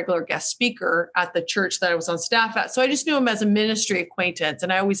as a regular guest speaker at the church that I was on staff at. So I just knew him as a ministry acquaintance,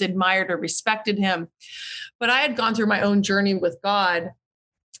 and I always admired or respected him. But I had gone through my own journey with God,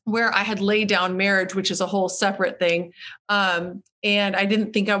 where I had laid down marriage, which is a whole separate thing. And I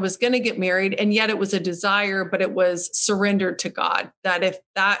didn't think I was going to get married. And yet it was a desire, but it was surrendered to God, that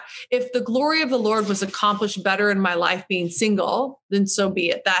if the glory of the Lord was accomplished better in my life being single, then so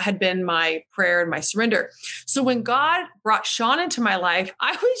be it. That had been my prayer and my surrender. So when God brought Sean into my life,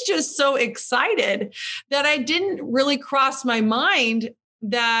 I was just so excited that I didn't really cross my mind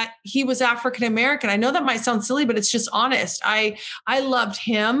that he was African-American. I know that might sound silly, but it's just honest. I loved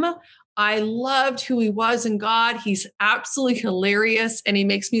him. I loved who he was in God. He's absolutely hilarious, and he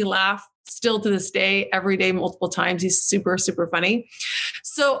makes me laugh still to this day, every day, multiple times. He's super, super funny.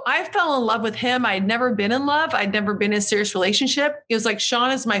 So I fell in love with him. I'd never been in love. I'd never been in a serious relationship. It was like Sean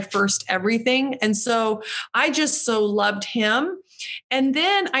is my first everything. And so I just so loved him. And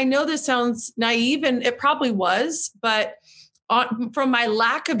then I know this sounds naive, and it probably was, but from my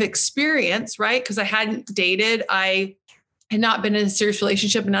lack of experience, right? Because I hadn't dated, I had not been in a serious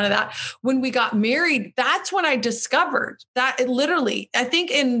relationship and none of that. When we got married, that's when I discovered that I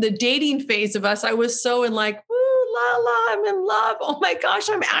think in the dating phase of us, I was so in like, woo, I'm in love. Oh my gosh,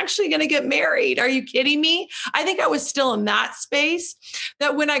 I'm actually going to get married. Are you kidding me? I think I was still in that space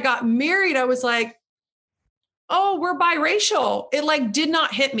that when I got married, I was like, oh, we're biracial. It like did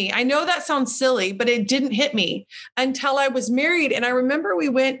not hit me. I know that sounds silly, but it didn't hit me until I was married. And I remember we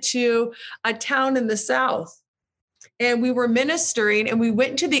went to a town in the South and we were ministering and we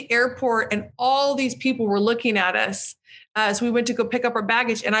went to the airport and all these people were looking at us as we went to go pick up our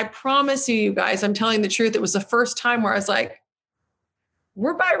baggage. And I promise you guys, I'm telling the truth. It was the first time where I was like,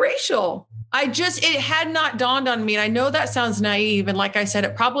 we're biracial. It had not dawned on me. And I know that sounds naive. And like I said,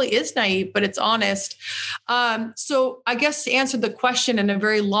 it probably is naive, but it's honest. So I guess to answer the question in a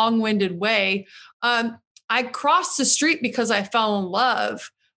very long-winded way, I crossed the street because I fell in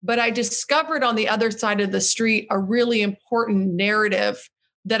love, but I discovered on the other side of the street a really important narrative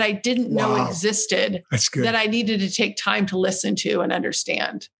that I didn't know existed. That's good. That I needed to take time to listen to and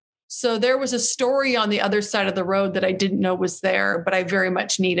understand. So there was a story on the other side of the road that I didn't know was there, but I very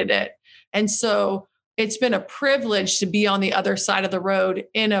much needed it. And so it's been a privilege to be on the other side of the road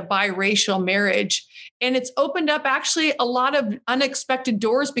in a biracial marriage. And it's opened up actually a lot of unexpected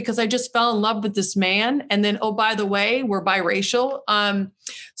doors because I just fell in love with this man. And then, oh, by the way, we're biracial.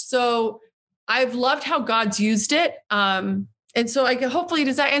 So I've loved how God's used it. And so hopefully,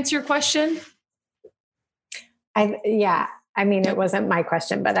 does that answer your question? Yeah. I mean, it wasn't my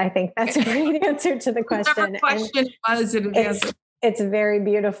question, but I think that's a great answer to the question. It's very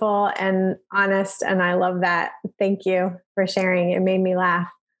beautiful and honest. And I love that. Thank you for sharing. It made me laugh.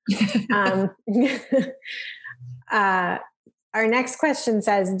 Our next question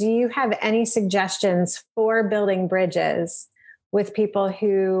says, do you have any suggestions for building bridges with people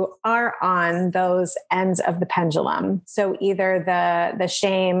who are on those ends of the pendulum? So either the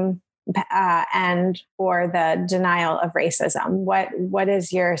shame end or the denial of racism. What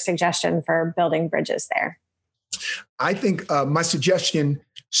is your suggestion for building bridges there? I think my suggestions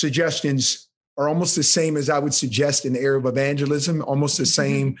are almost the same as I would suggest in the area of evangelism, almost the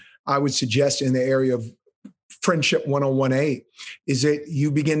same I would suggest in the area of friendship 101A, is that you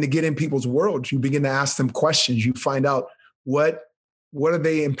begin to get in people's worlds. You begin to ask them questions. You find out what are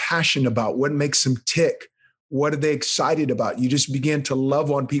they impassioned about? What makes them tick? What are they excited about? You just begin to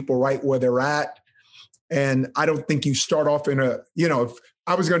love on people right where they're at. And I don't think you start off if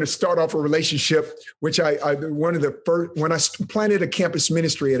I was going to start off a relationship, which when I planted a campus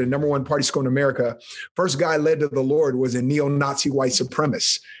ministry at a number one party school in America, first guy led to the Lord was a neo-Nazi white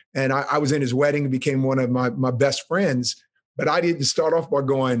supremacist. And I was in his wedding and became one of my best friends. But I didn't start off by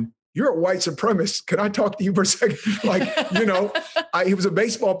going, you're a white supremacist. Can I talk to you for a second? He was a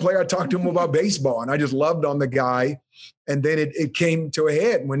baseball player. I talked to him about baseball and I just loved on the guy. And then it came to a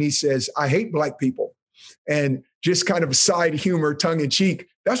head when he says, I hate black people. And just kind of side humor, tongue in cheek.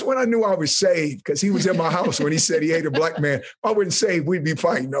 That's when I knew I was saved because he was in my house when he said he hated a black man. If I wasn't saved, we'd be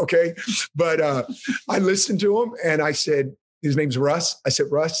fighting. Okay. But I listened to him and I said, his name's Russ. I said,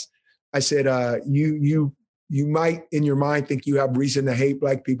 Russ, you might in your mind think you have reason to hate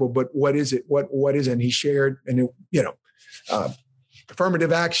black people, but what is it? What is it? And he shared, and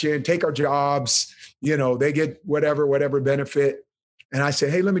affirmative action, take our jobs, they get whatever benefit. And I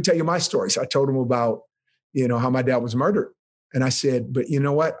said, hey, let me tell you my story. So I told him about, how my dad was murdered. And I said, but you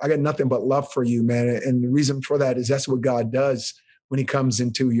know what? I got nothing but love for you, man. And the reason for that is that's what God does when he comes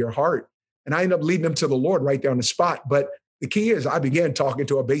into your heart. And I ended up leading him to the Lord right there on the spot. But the key is I began talking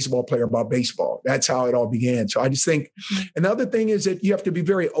to a baseball player about baseball. That's how it all began. So I just think, and the other thing is that you have to be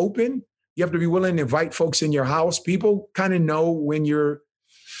very open. You have to be willing to invite folks in your house. People kind of know when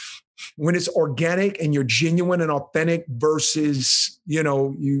it's organic and you're genuine and authentic versus,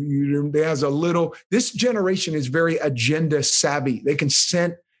 there's a little, this generation is very agenda savvy. They can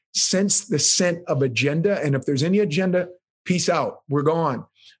sense the scent of agenda. And if there's any agenda, peace out, we're gone.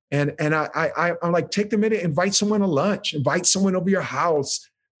 And I'm like, take the minute, invite someone to lunch, invite someone over your house,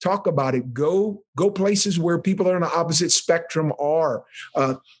 talk about it, go places where people that are on the opposite spectrum are.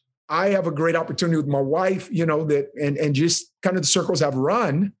 I have a great opportunity with my wife, and just kind of the circles I've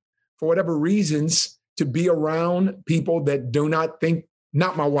run for whatever reasons to be around people that do not think,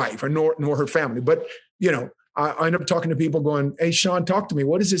 not my wife or nor her family, but, I end up talking to people going, hey, Sean, talk to me.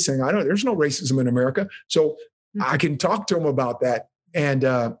 What is this thing? There's no racism in America. So I can talk to them about that. And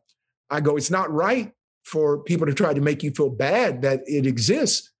I go, it's not right for people to try to make you feel bad that it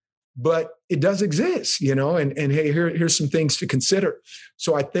exists, but it does exist, and hey, here's some things to consider.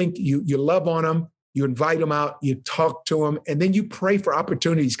 So I think you love on them, you invite them out, you talk to them, and then you pray for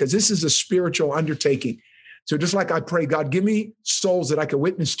opportunities because this is a spiritual undertaking. So just like I pray, God, give me souls that I can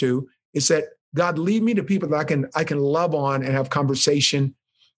witness to, it's that God, lead me to people that I can love on and have conversation,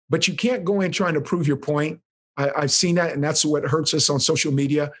 but you can't go in trying to prove your point. I've seen that, and that's what hurts us on social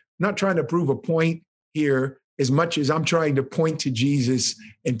media. I'm not trying to prove a point here as much as I'm trying to point to Jesus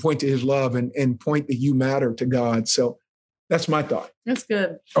and point to his love and point that you matter to God. So that's my thought. That's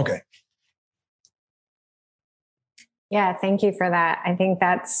good. Okay. Yeah, thank you for that. I think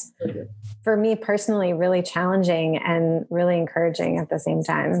that's, for me personally, really challenging and really encouraging at the same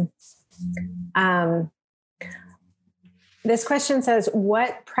time. This question says,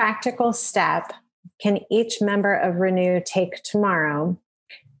 what practical step can each member of Renew take tomorrow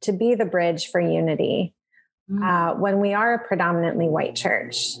to be the bridge for unity when we are a predominantly white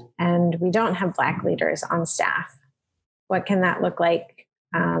church and we don't have Black leaders on staff? What can that look like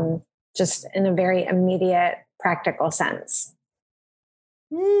just in a very immediate, practical sense?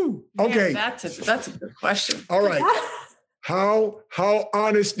 Okay. Man, that's a good question. All right. How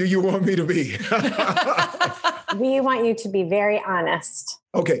honest do you want me to be? We want you to be very honest.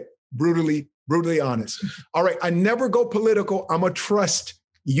 Okay. Brutally honest. All right. I never go political. I'm going to trust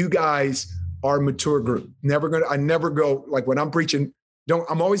you guys are a mature group. I never go like when I'm preaching,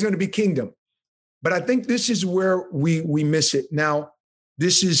 I'm always going to be kingdom. But I think this is where we miss it. Now,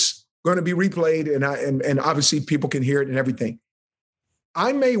 this is going to be replayed and obviously people can hear it and everything.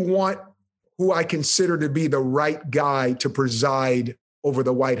 I may want who I consider to be the right guy to preside over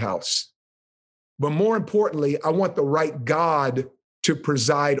the White House. But more importantly, I want the right God to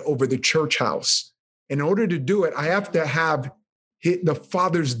preside over the church house. In order to do it, I have to have the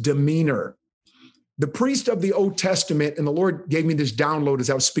Father's demeanor. The priest of the Old Testament, and the Lord gave me this download as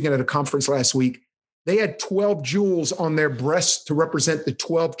I was speaking at a conference last week, they had 12 jewels on their breasts to represent the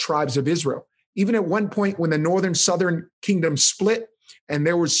 12 tribes of Israel. Even at one point when the northern southern kingdom split and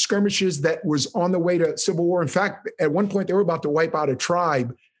there was skirmishes that was on the way to civil war. In fact, at one point they were about to wipe out a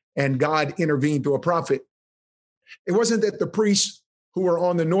tribe and God intervened through a prophet. It wasn't that the priests who were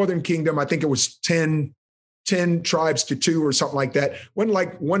on the northern kingdom, I think it was 10 tribes to 2 or something like that. Wasn't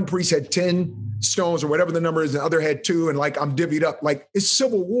like one priest had 10 stones or whatever the number is, the other had 2, and like I'm divvied up. Like it's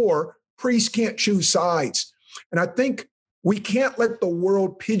civil war. Priests can't choose sides. And I think we can't let the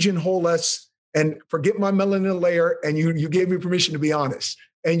world pigeonhole us and forget my melanin layer. And you gave me permission to be honest.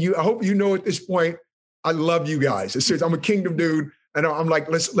 And I hope you know at this point, I love you guys. It says I'm a kingdom dude. And I'm like,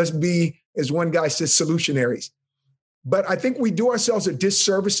 let's be, as one guy says, solutionaries. But I think we do ourselves a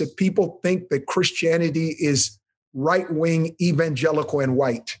disservice if people think that Christianity is right-wing, evangelical, and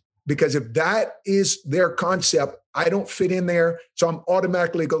white. Because if that is their concept, I don't fit in there. So I'm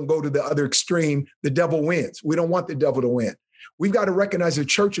automatically going to go to the other extreme. The devil wins. We don't want the devil to win. We've got to recognize the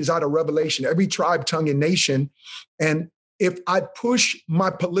church is out of revelation, every tribe, tongue, and nation. And if I push my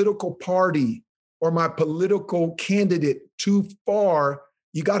political party or my political candidate too far,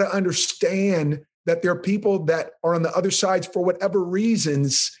 you got to understand that there are people that are on the other sides for whatever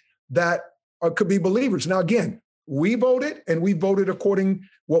reasons that could be believers. Now, again, we voted according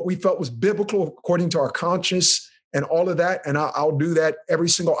what we felt was biblical, according to our conscience and all of that. And I'll do that every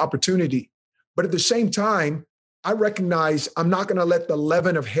single opportunity. But at the same time, I recognize I'm not going to let the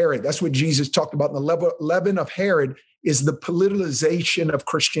leaven of Herod, that's what Jesus talked about. The leaven of Herod is the politicization of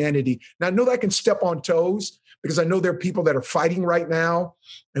Christianity. Now, I know that can step on toes because I know there are people that are fighting right now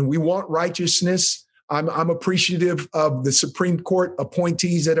and we want righteousness. I'm appreciative of the Supreme Court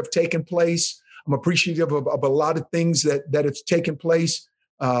appointees that have taken place. I'm appreciative of a lot of things that have taken place.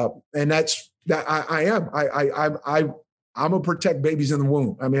 And that's that I am. I'm gonna protect babies in the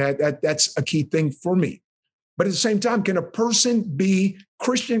womb. I mean, that's a key thing for me. But at the same time, can a person be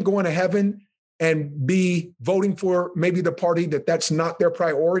Christian going to heaven and be voting for maybe the party that's not their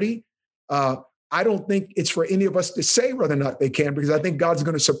priority? I don't think it's for any of us to say whether or not they can, because I think God's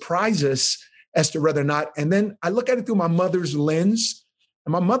going to surprise us as to whether or not. And then I look at it through my mother's lens.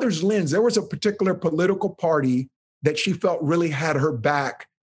 And my mother's lens, there was a particular political party that she felt really had her back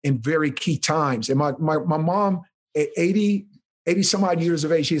in very key times. And my mom, at 80 some odd years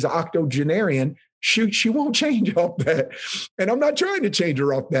of age, she's an octogenarian. She won't change off that. And I'm not trying to change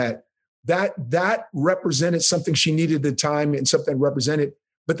her off that. That represented something she needed at the time and something represented.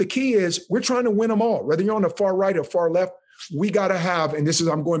 But the key is we're trying to win them all. Whether you're on the far right or far left, we got to have, and this is,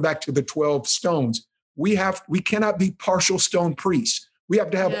 I'm going back to the 12 stones. We cannot be partial stone priests. We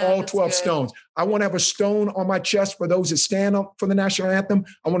have to have all 12 stones. I want to have a stone on my chest for those that stand up for the national anthem.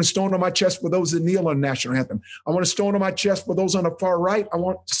 I want a stone on my chest for those that kneel on the national anthem. I want a stone on my chest for those on the far right. I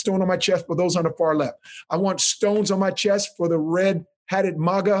want a stone on my chest for those on the far left. I want stones on my chest for the red-hatted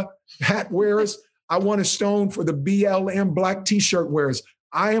MAGA hat wearers. I want a stone for the BLM black T-shirt wearers.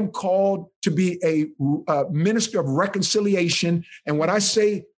 I am called to be a minister of reconciliation. And when I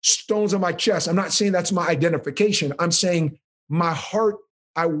say stones on my chest, I'm not saying that's my identification. I'm saying my heart,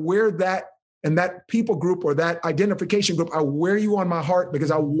 I wear that And that people group or that identification group, I wear you on my heart because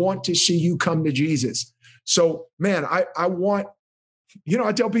I want to see you come to Jesus. So, man, I want,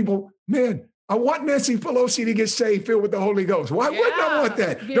 I tell people, man, I want Nancy Pelosi to get saved, filled with the Holy Ghost. Why wouldn't I want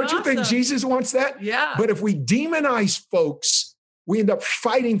that? Don't you think Jesus wants that? Yeah. But if we demonize folks, we end up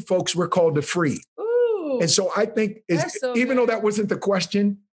fighting folks we're called to free. Ooh, and so I think, even though that wasn't the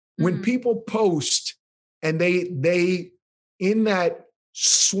question, when people post and they in that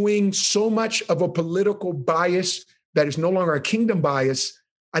swing so much of a political bias that is no longer a kingdom bias,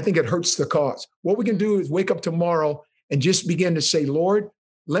 I think it hurts the cause. What we can do is wake up tomorrow and just begin to say, Lord,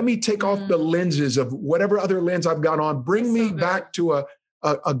 let me take off the lenses of whatever other lens I've got on. Bring me back to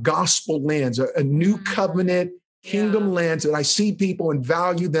a gospel lens, a new covenant kingdom lens that I see people and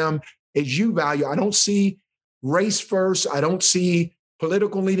value them as you value. I don't see race first. I don't see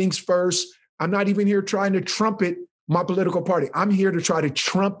political leanings first. I'm not even here trying to trumpet my political party. I'm here to try to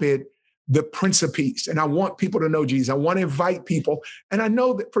trumpet the Prince of Peace. And I want people to know Jesus. I want to invite people. And I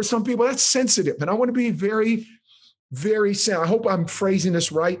know that for some people that's sensitive. And I want to be very, very simple. I hope I'm phrasing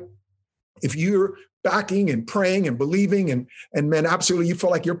this right. If you're backing and praying and believing and man, absolutely, you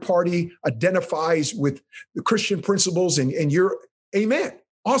feel like your party identifies with the Christian principles and you're, amen.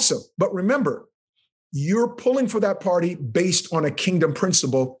 Awesome. But remember, you're pulling for that party based on a kingdom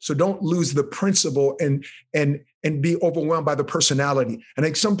principle. So don't lose the principle and be overwhelmed by the personality. And I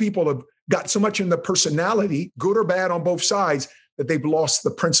think some people have got so much in the personality, good or bad on both sides, that they've lost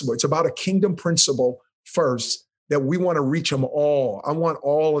the principle. It's about a kingdom principle first, that we want to reach them all. I want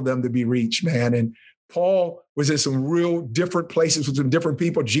all of them to be reached, man. And Paul was in some real different places with some different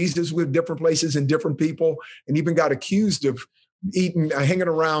people. Jesus with different places and different people, and even got accused of hanging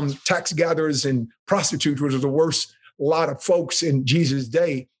around tax gatherers and prostitutes, which was the worst lot of folks in Jesus'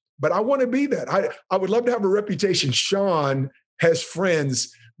 day. But I want to be that. I would love to have a reputation. Sean has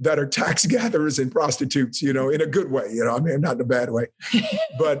friends that are tax gatherers and prostitutes, in a good way, I mean, not in a bad way.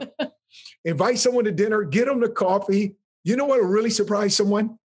 But invite someone to dinner, get them to coffee. You know what will really surprise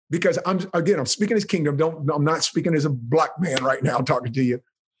someone? Because I'm speaking as kingdom. I'm not speaking as a black man right now talking to you.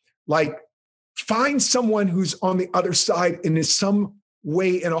 Like, find someone who's on the other side and in some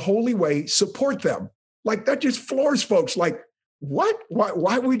way, in a holy way, support them. Like, that just floors folks. Like, what?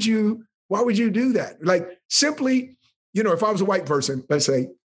 Why would you do that? Like, simply, if I was a white person, let's say,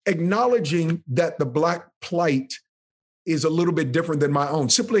 acknowledging that the black plight is a little bit different than my own,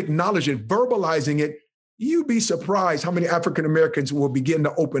 simply acknowledge it, verbalizing it, you'd be surprised how many African Americans will begin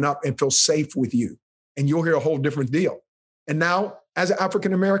to open up and feel safe with you. And you'll hear a whole different deal. And now, as an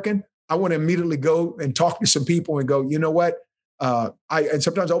African American, I want to immediately go and talk to some people and go, you know what? And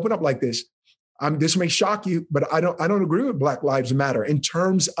sometimes I open up like this. This may shock you, but I don't agree with Black Lives Matter in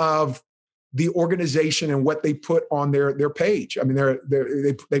terms of the organization and what they put on their page. I mean,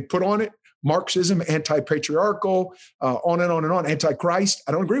 they put on it Marxism, anti-patriarchal, on and on and on, anti-Christ.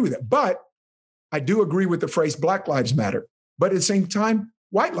 I don't agree with it, but I do agree with the phrase Black Lives Matter. But at the same time,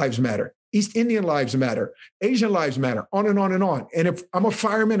 white lives matter. East Indian lives matter. Asian lives matter, on and on and on. And if I'm a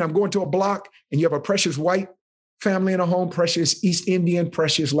fireman, I'm going to a block and you have a precious white family in a home, precious East Indian,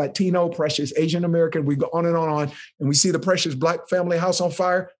 precious Latino, precious Asian American, we go on and on, and we see the precious black family house on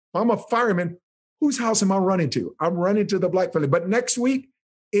fire. I'm a fireman. Whose house am I running to? I'm running to the black family. But next week,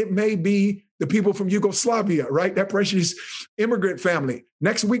 it may be the people from Yugoslavia, right? That precious immigrant family.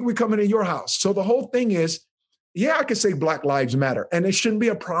 Next week, we come into your house. So the whole thing is, yeah, I could say Black Lives Matter, and there shouldn't be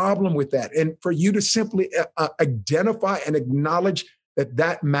a problem with that. And for you to simply identify and acknowledge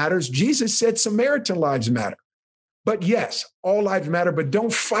that matters. Jesus said Samaritan lives matter. But yes, all lives matter, but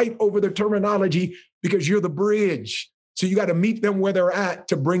don't fight over the terminology because you're the bridge. So you got to meet them where they're at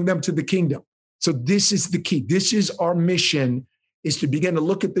to bring them to the kingdom. So this is the key. This is our mission, is to begin to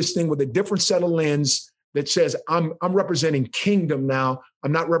look at this thing with a different set of lens that says, I'm representing kingdom now.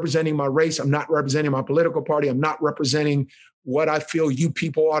 I'm not representing my race. I'm not representing my political party. I'm not representing what I feel you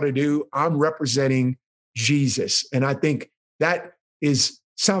people ought to do. I'm representing Jesus. And I think that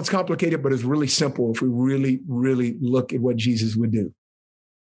sounds complicated, but it's really simple if we really, really look at what Jesus would do.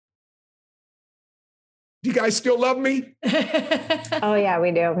 Do you guys still love me? Oh, yeah,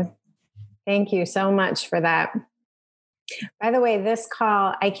 we do. Thank you so much for that. By the way, this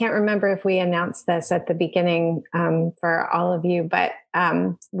call, I can't remember if we announced this at the beginning for all of you, but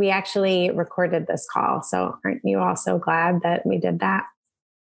we actually recorded this call. So aren't you all so glad that we did that?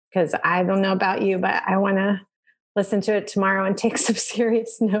 Because I don't know about you, but I want to listen to it tomorrow and take some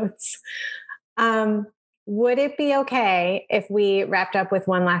serious notes. Would it be okay if we wrapped up with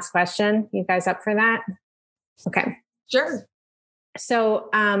one last question? You guys up for that? Okay. Sure. So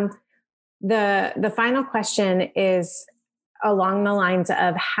the final question is, along the lines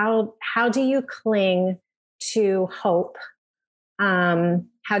of how do you cling to hope?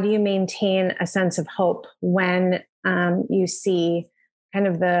 How do you maintain a sense of hope when you see kind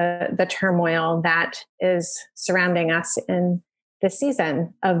of the turmoil that is surrounding us in this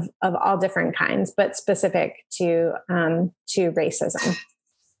season of all different kinds, but specific to racism?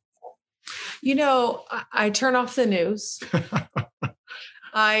 I turn off the news.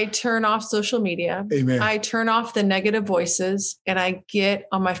 I turn off social media. Amen. I turn off the negative voices, and I get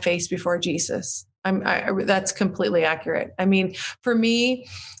on my face before Jesus. That's completely accurate. I mean, for me,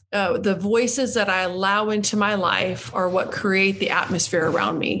 the voices that I allow into my life are what create the atmosphere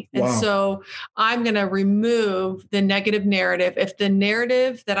around me. And so I'm going to remove the negative narrative. If the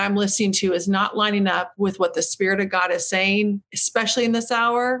narrative that I'm listening to is not lining up with what the Spirit of God is saying, especially in this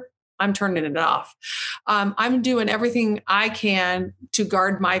hour, I'm turning it off. I'm doing everything I can to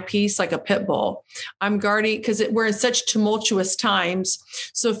guard my peace like a pit bull. I'm guarding because we're in such tumultuous times.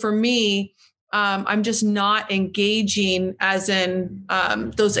 So for me, I'm just not engaging as in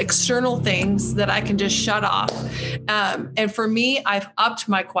those external things that I can just shut off. And for me, I've upped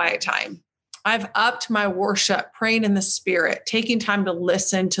my quiet time. I've upped my worship, praying in the Spirit, taking time to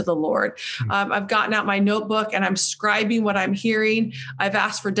listen to the Lord. I've gotten out my notebook and I'm scribing what I'm hearing. I've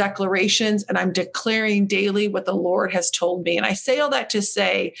asked for declarations and I'm declaring daily what the Lord has told me. And I say all that to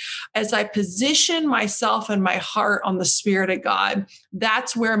say, as I position myself and my heart on the Spirit of God,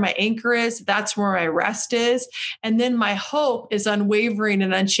 that's where my anchor is. That's where my rest is. And then my hope is unwavering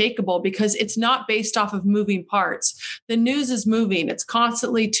and unshakable because it's not based off of moving parts. The news is moving. It's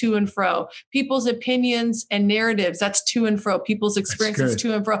constantly to and fro. People's opinions and narratives, that's to and fro. People's experiences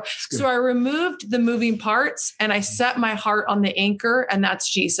to and fro. So I removed the moving parts and I set my heart on the anchor, and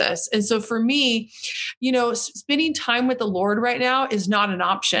that's Jesus. And so for me, spending time with the Lord right now is not an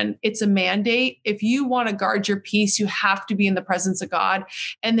option. It's a mandate. If you want to guard your peace, you have to be in the presence of God.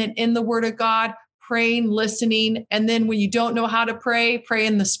 And then in the Word of God, praying, listening. And then when you don't know how to pray, pray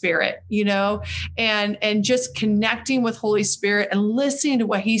in the Spirit, and just connecting with Holy Spirit and listening to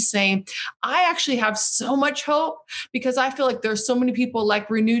what He's saying. I actually have so much hope because I feel like there's so many people like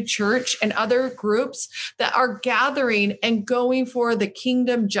Renewed Church and other groups that are gathering and going for the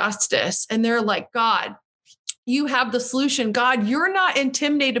kingdom justice. And they're like, God, you have the solution. God, you're not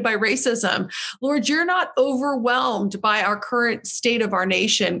intimidated by racism. Lord, you're not overwhelmed by our current state of our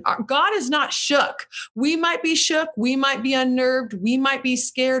nation. God is not shook. We might be shook. We might be unnerved. We might be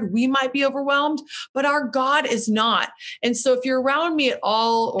scared. We might be overwhelmed, but our God is not. And so if you're around me at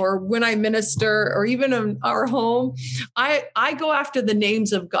all, or when I minister, or even in our home, I go after the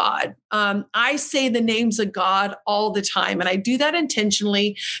names of God. I say the names of God all the time. And I do that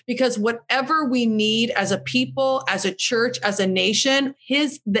intentionally because whatever we need as a people, as a church, as a nation,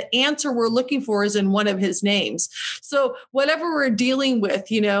 the answer we're looking for is in one of His names. So whatever we're dealing with,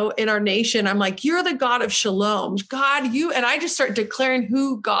 in our nation, I'm like, you're the God of shalom. God, and I just start declaring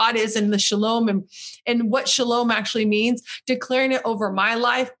who God is and the shalom and what shalom actually means, declaring it over my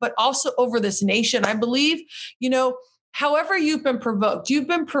life, but also over this nation. I believe, however you've been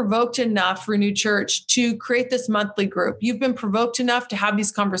provoked enough, Renewed Church, to create this monthly group. You've been provoked enough to have these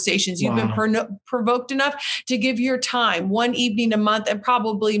conversations. You've been provoked enough to give your time one evening a month and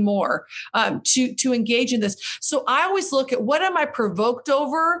probably more to engage in this. So I always look at what am I provoked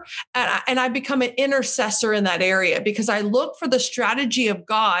over? And I become an intercessor in that area because I look for the strategy of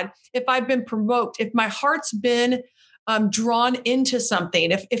God. If I've been provoked, if my heart's been drawn into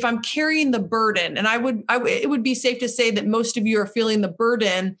something, if I'm carrying the burden, and it would be safe to say that most of you are feeling the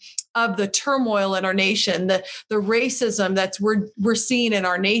burden of the turmoil in our nation, the racism that's we're seeing in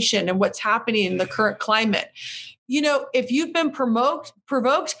our nation and what's happening in the current climate. If you've been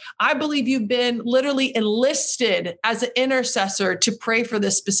provoked, I believe you've been literally enlisted as an intercessor to pray for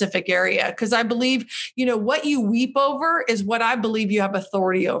this specific area. Because I believe, what you weep over is what I believe you have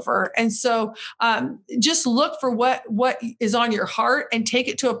authority over. And so just look for what is on your heart and take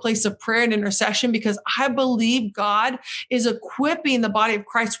it to a place of prayer and intercession, because I believe God is equipping the body of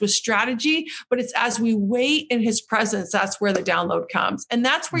Christ with strategy, but it's as we wait in His presence, that's where the download comes. And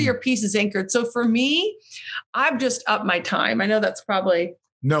that's where your peace is anchored. So for me, I've just upped my time. I know that's probably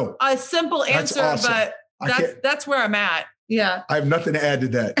a simple answer, awesome. But that's where I'm at. Yeah. I have nothing to add to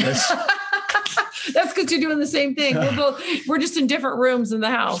that. That's because you're doing the same thing. We're just in different rooms in the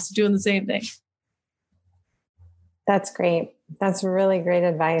house doing the same thing. That's great. That's really great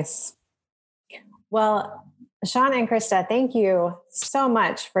advice. Well, Sean and Christa, thank you so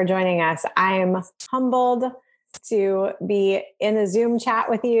much for joining us. I'm humbled to be in a Zoom chat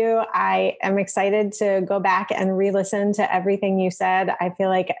with you. I am excited to go back and re-listen to everything you said. I feel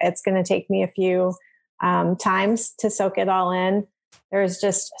like it's going to take me a few times to soak it all in. There's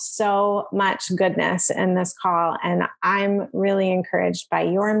just so much goodness in this call. And I'm really encouraged by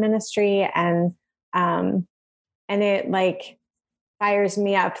your ministry, and it like fires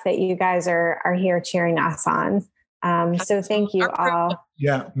me up that you guys are here cheering us on. So thank you all.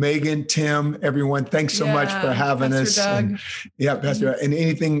 Yeah. Megan, Tim, everyone, thanks so much for having us. Doug. And, Pastor, and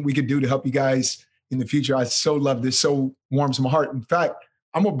anything we could do to help you guys in the future. I so love this. So warms my heart. In fact,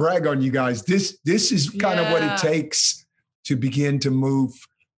 I'm gonna brag on you guys. This is kind of what it takes to begin to move,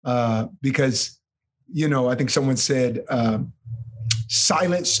 because, I think someone said,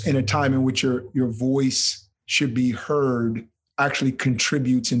 silence in a time in which your voice should be heard actually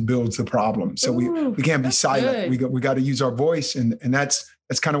contributes and builds the problem. So we can't be silent. Good. We got to use our voice, and that's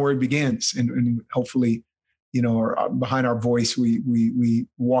kind of where it begins. And hopefully, behind our voice, we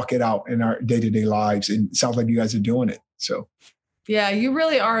walk it out in our day-to-day lives. And it sounds like you guys are doing it. So. Yeah, you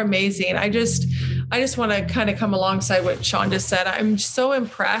really are amazing. I just want to kind of come alongside what Sean just said. I'm so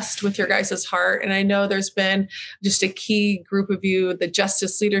impressed with your guys' heart. And I know there's been just a key group of you, the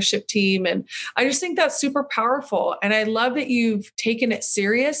Justice Leadership Team. And I just think that's super powerful. And I love that you've taken it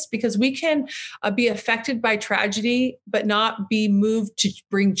serious, because we can be affected by tragedy, but not be moved to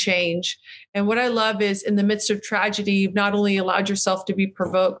bring change. And what I love is, in the midst of tragedy, you've not only allowed yourself to be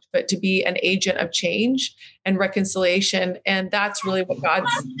provoked, but to be an agent of change and reconciliation. And that's really what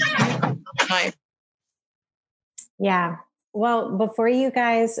God's behind. Yeah. Well, before you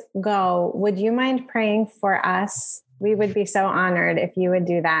guys go, would you mind praying for us? We would be so honored if you would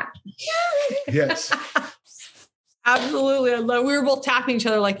do that. Yes. Absolutely. We were both tapping each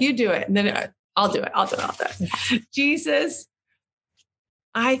other like, you do it. And then I'll do it. Jesus,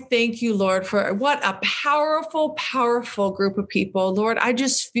 I thank you, Lord, for what a powerful, powerful group of people. Lord, I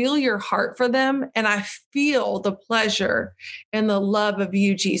just feel your heart for them. And I feel the pleasure and the love of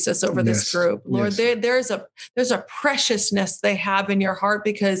you, Jesus, over this group. Lord, there's a preciousness they have in your heart,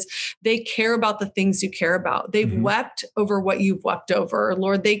 because they care about the things you care about. They've wept over what you've wept over.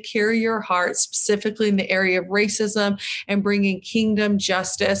 Lord, they carry your heart specifically in the area of racism and bringing kingdom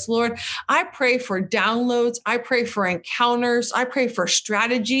justice. Lord, I pray for downloads. I pray for encounters. I pray for strategy,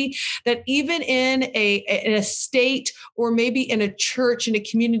 that even in a state, or maybe in a church, in a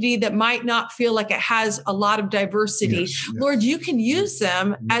community that might not feel like it has a lot of diversity, Lord, you can use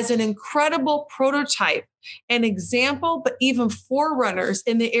them as an incredible prototype, an example, but even forerunners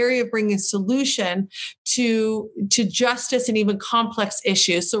in the area of bringing solution to justice and even complex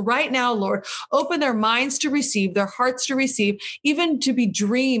issues. So right now, Lord, open their minds to receive, their hearts to receive, even to be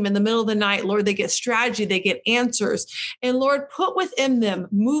dream in the middle of the night. Lord, they get strategy, they get answers. And Lord, put within them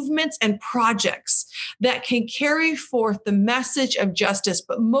movements and projects that can carry forth the message of justice.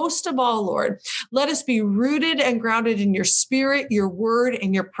 But most of all, Lord, let us be rooted and grounded in your spirit, your word,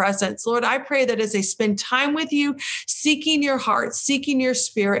 and your presence. Lord, I pray that as they spend time with you, seeking your heart, seeking your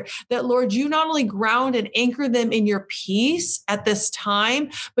spirit, that Lord, you not only ground and anchor them in your peace at this time,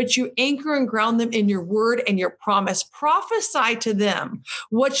 but you anchor and ground them in your word and your promise. Prophesy to them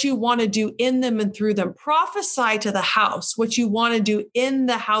what you want to do in them and through them. Prophesy to the house what you want to do in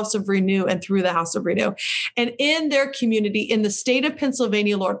the house of Renew and through the house of Renew. And in their community, in the state of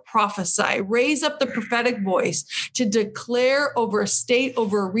Pennsylvania, Lord, prophesy. Raise up the prophetic voice to declare over a state,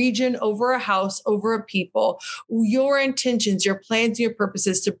 over a region, over a house, over a people, your intentions, your plans, your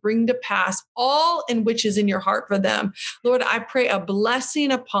purposes to bring to pass all in which is in your heart for them. Lord, I pray a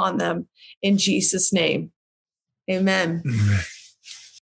blessing upon them in Jesus' name. Amen. Amen.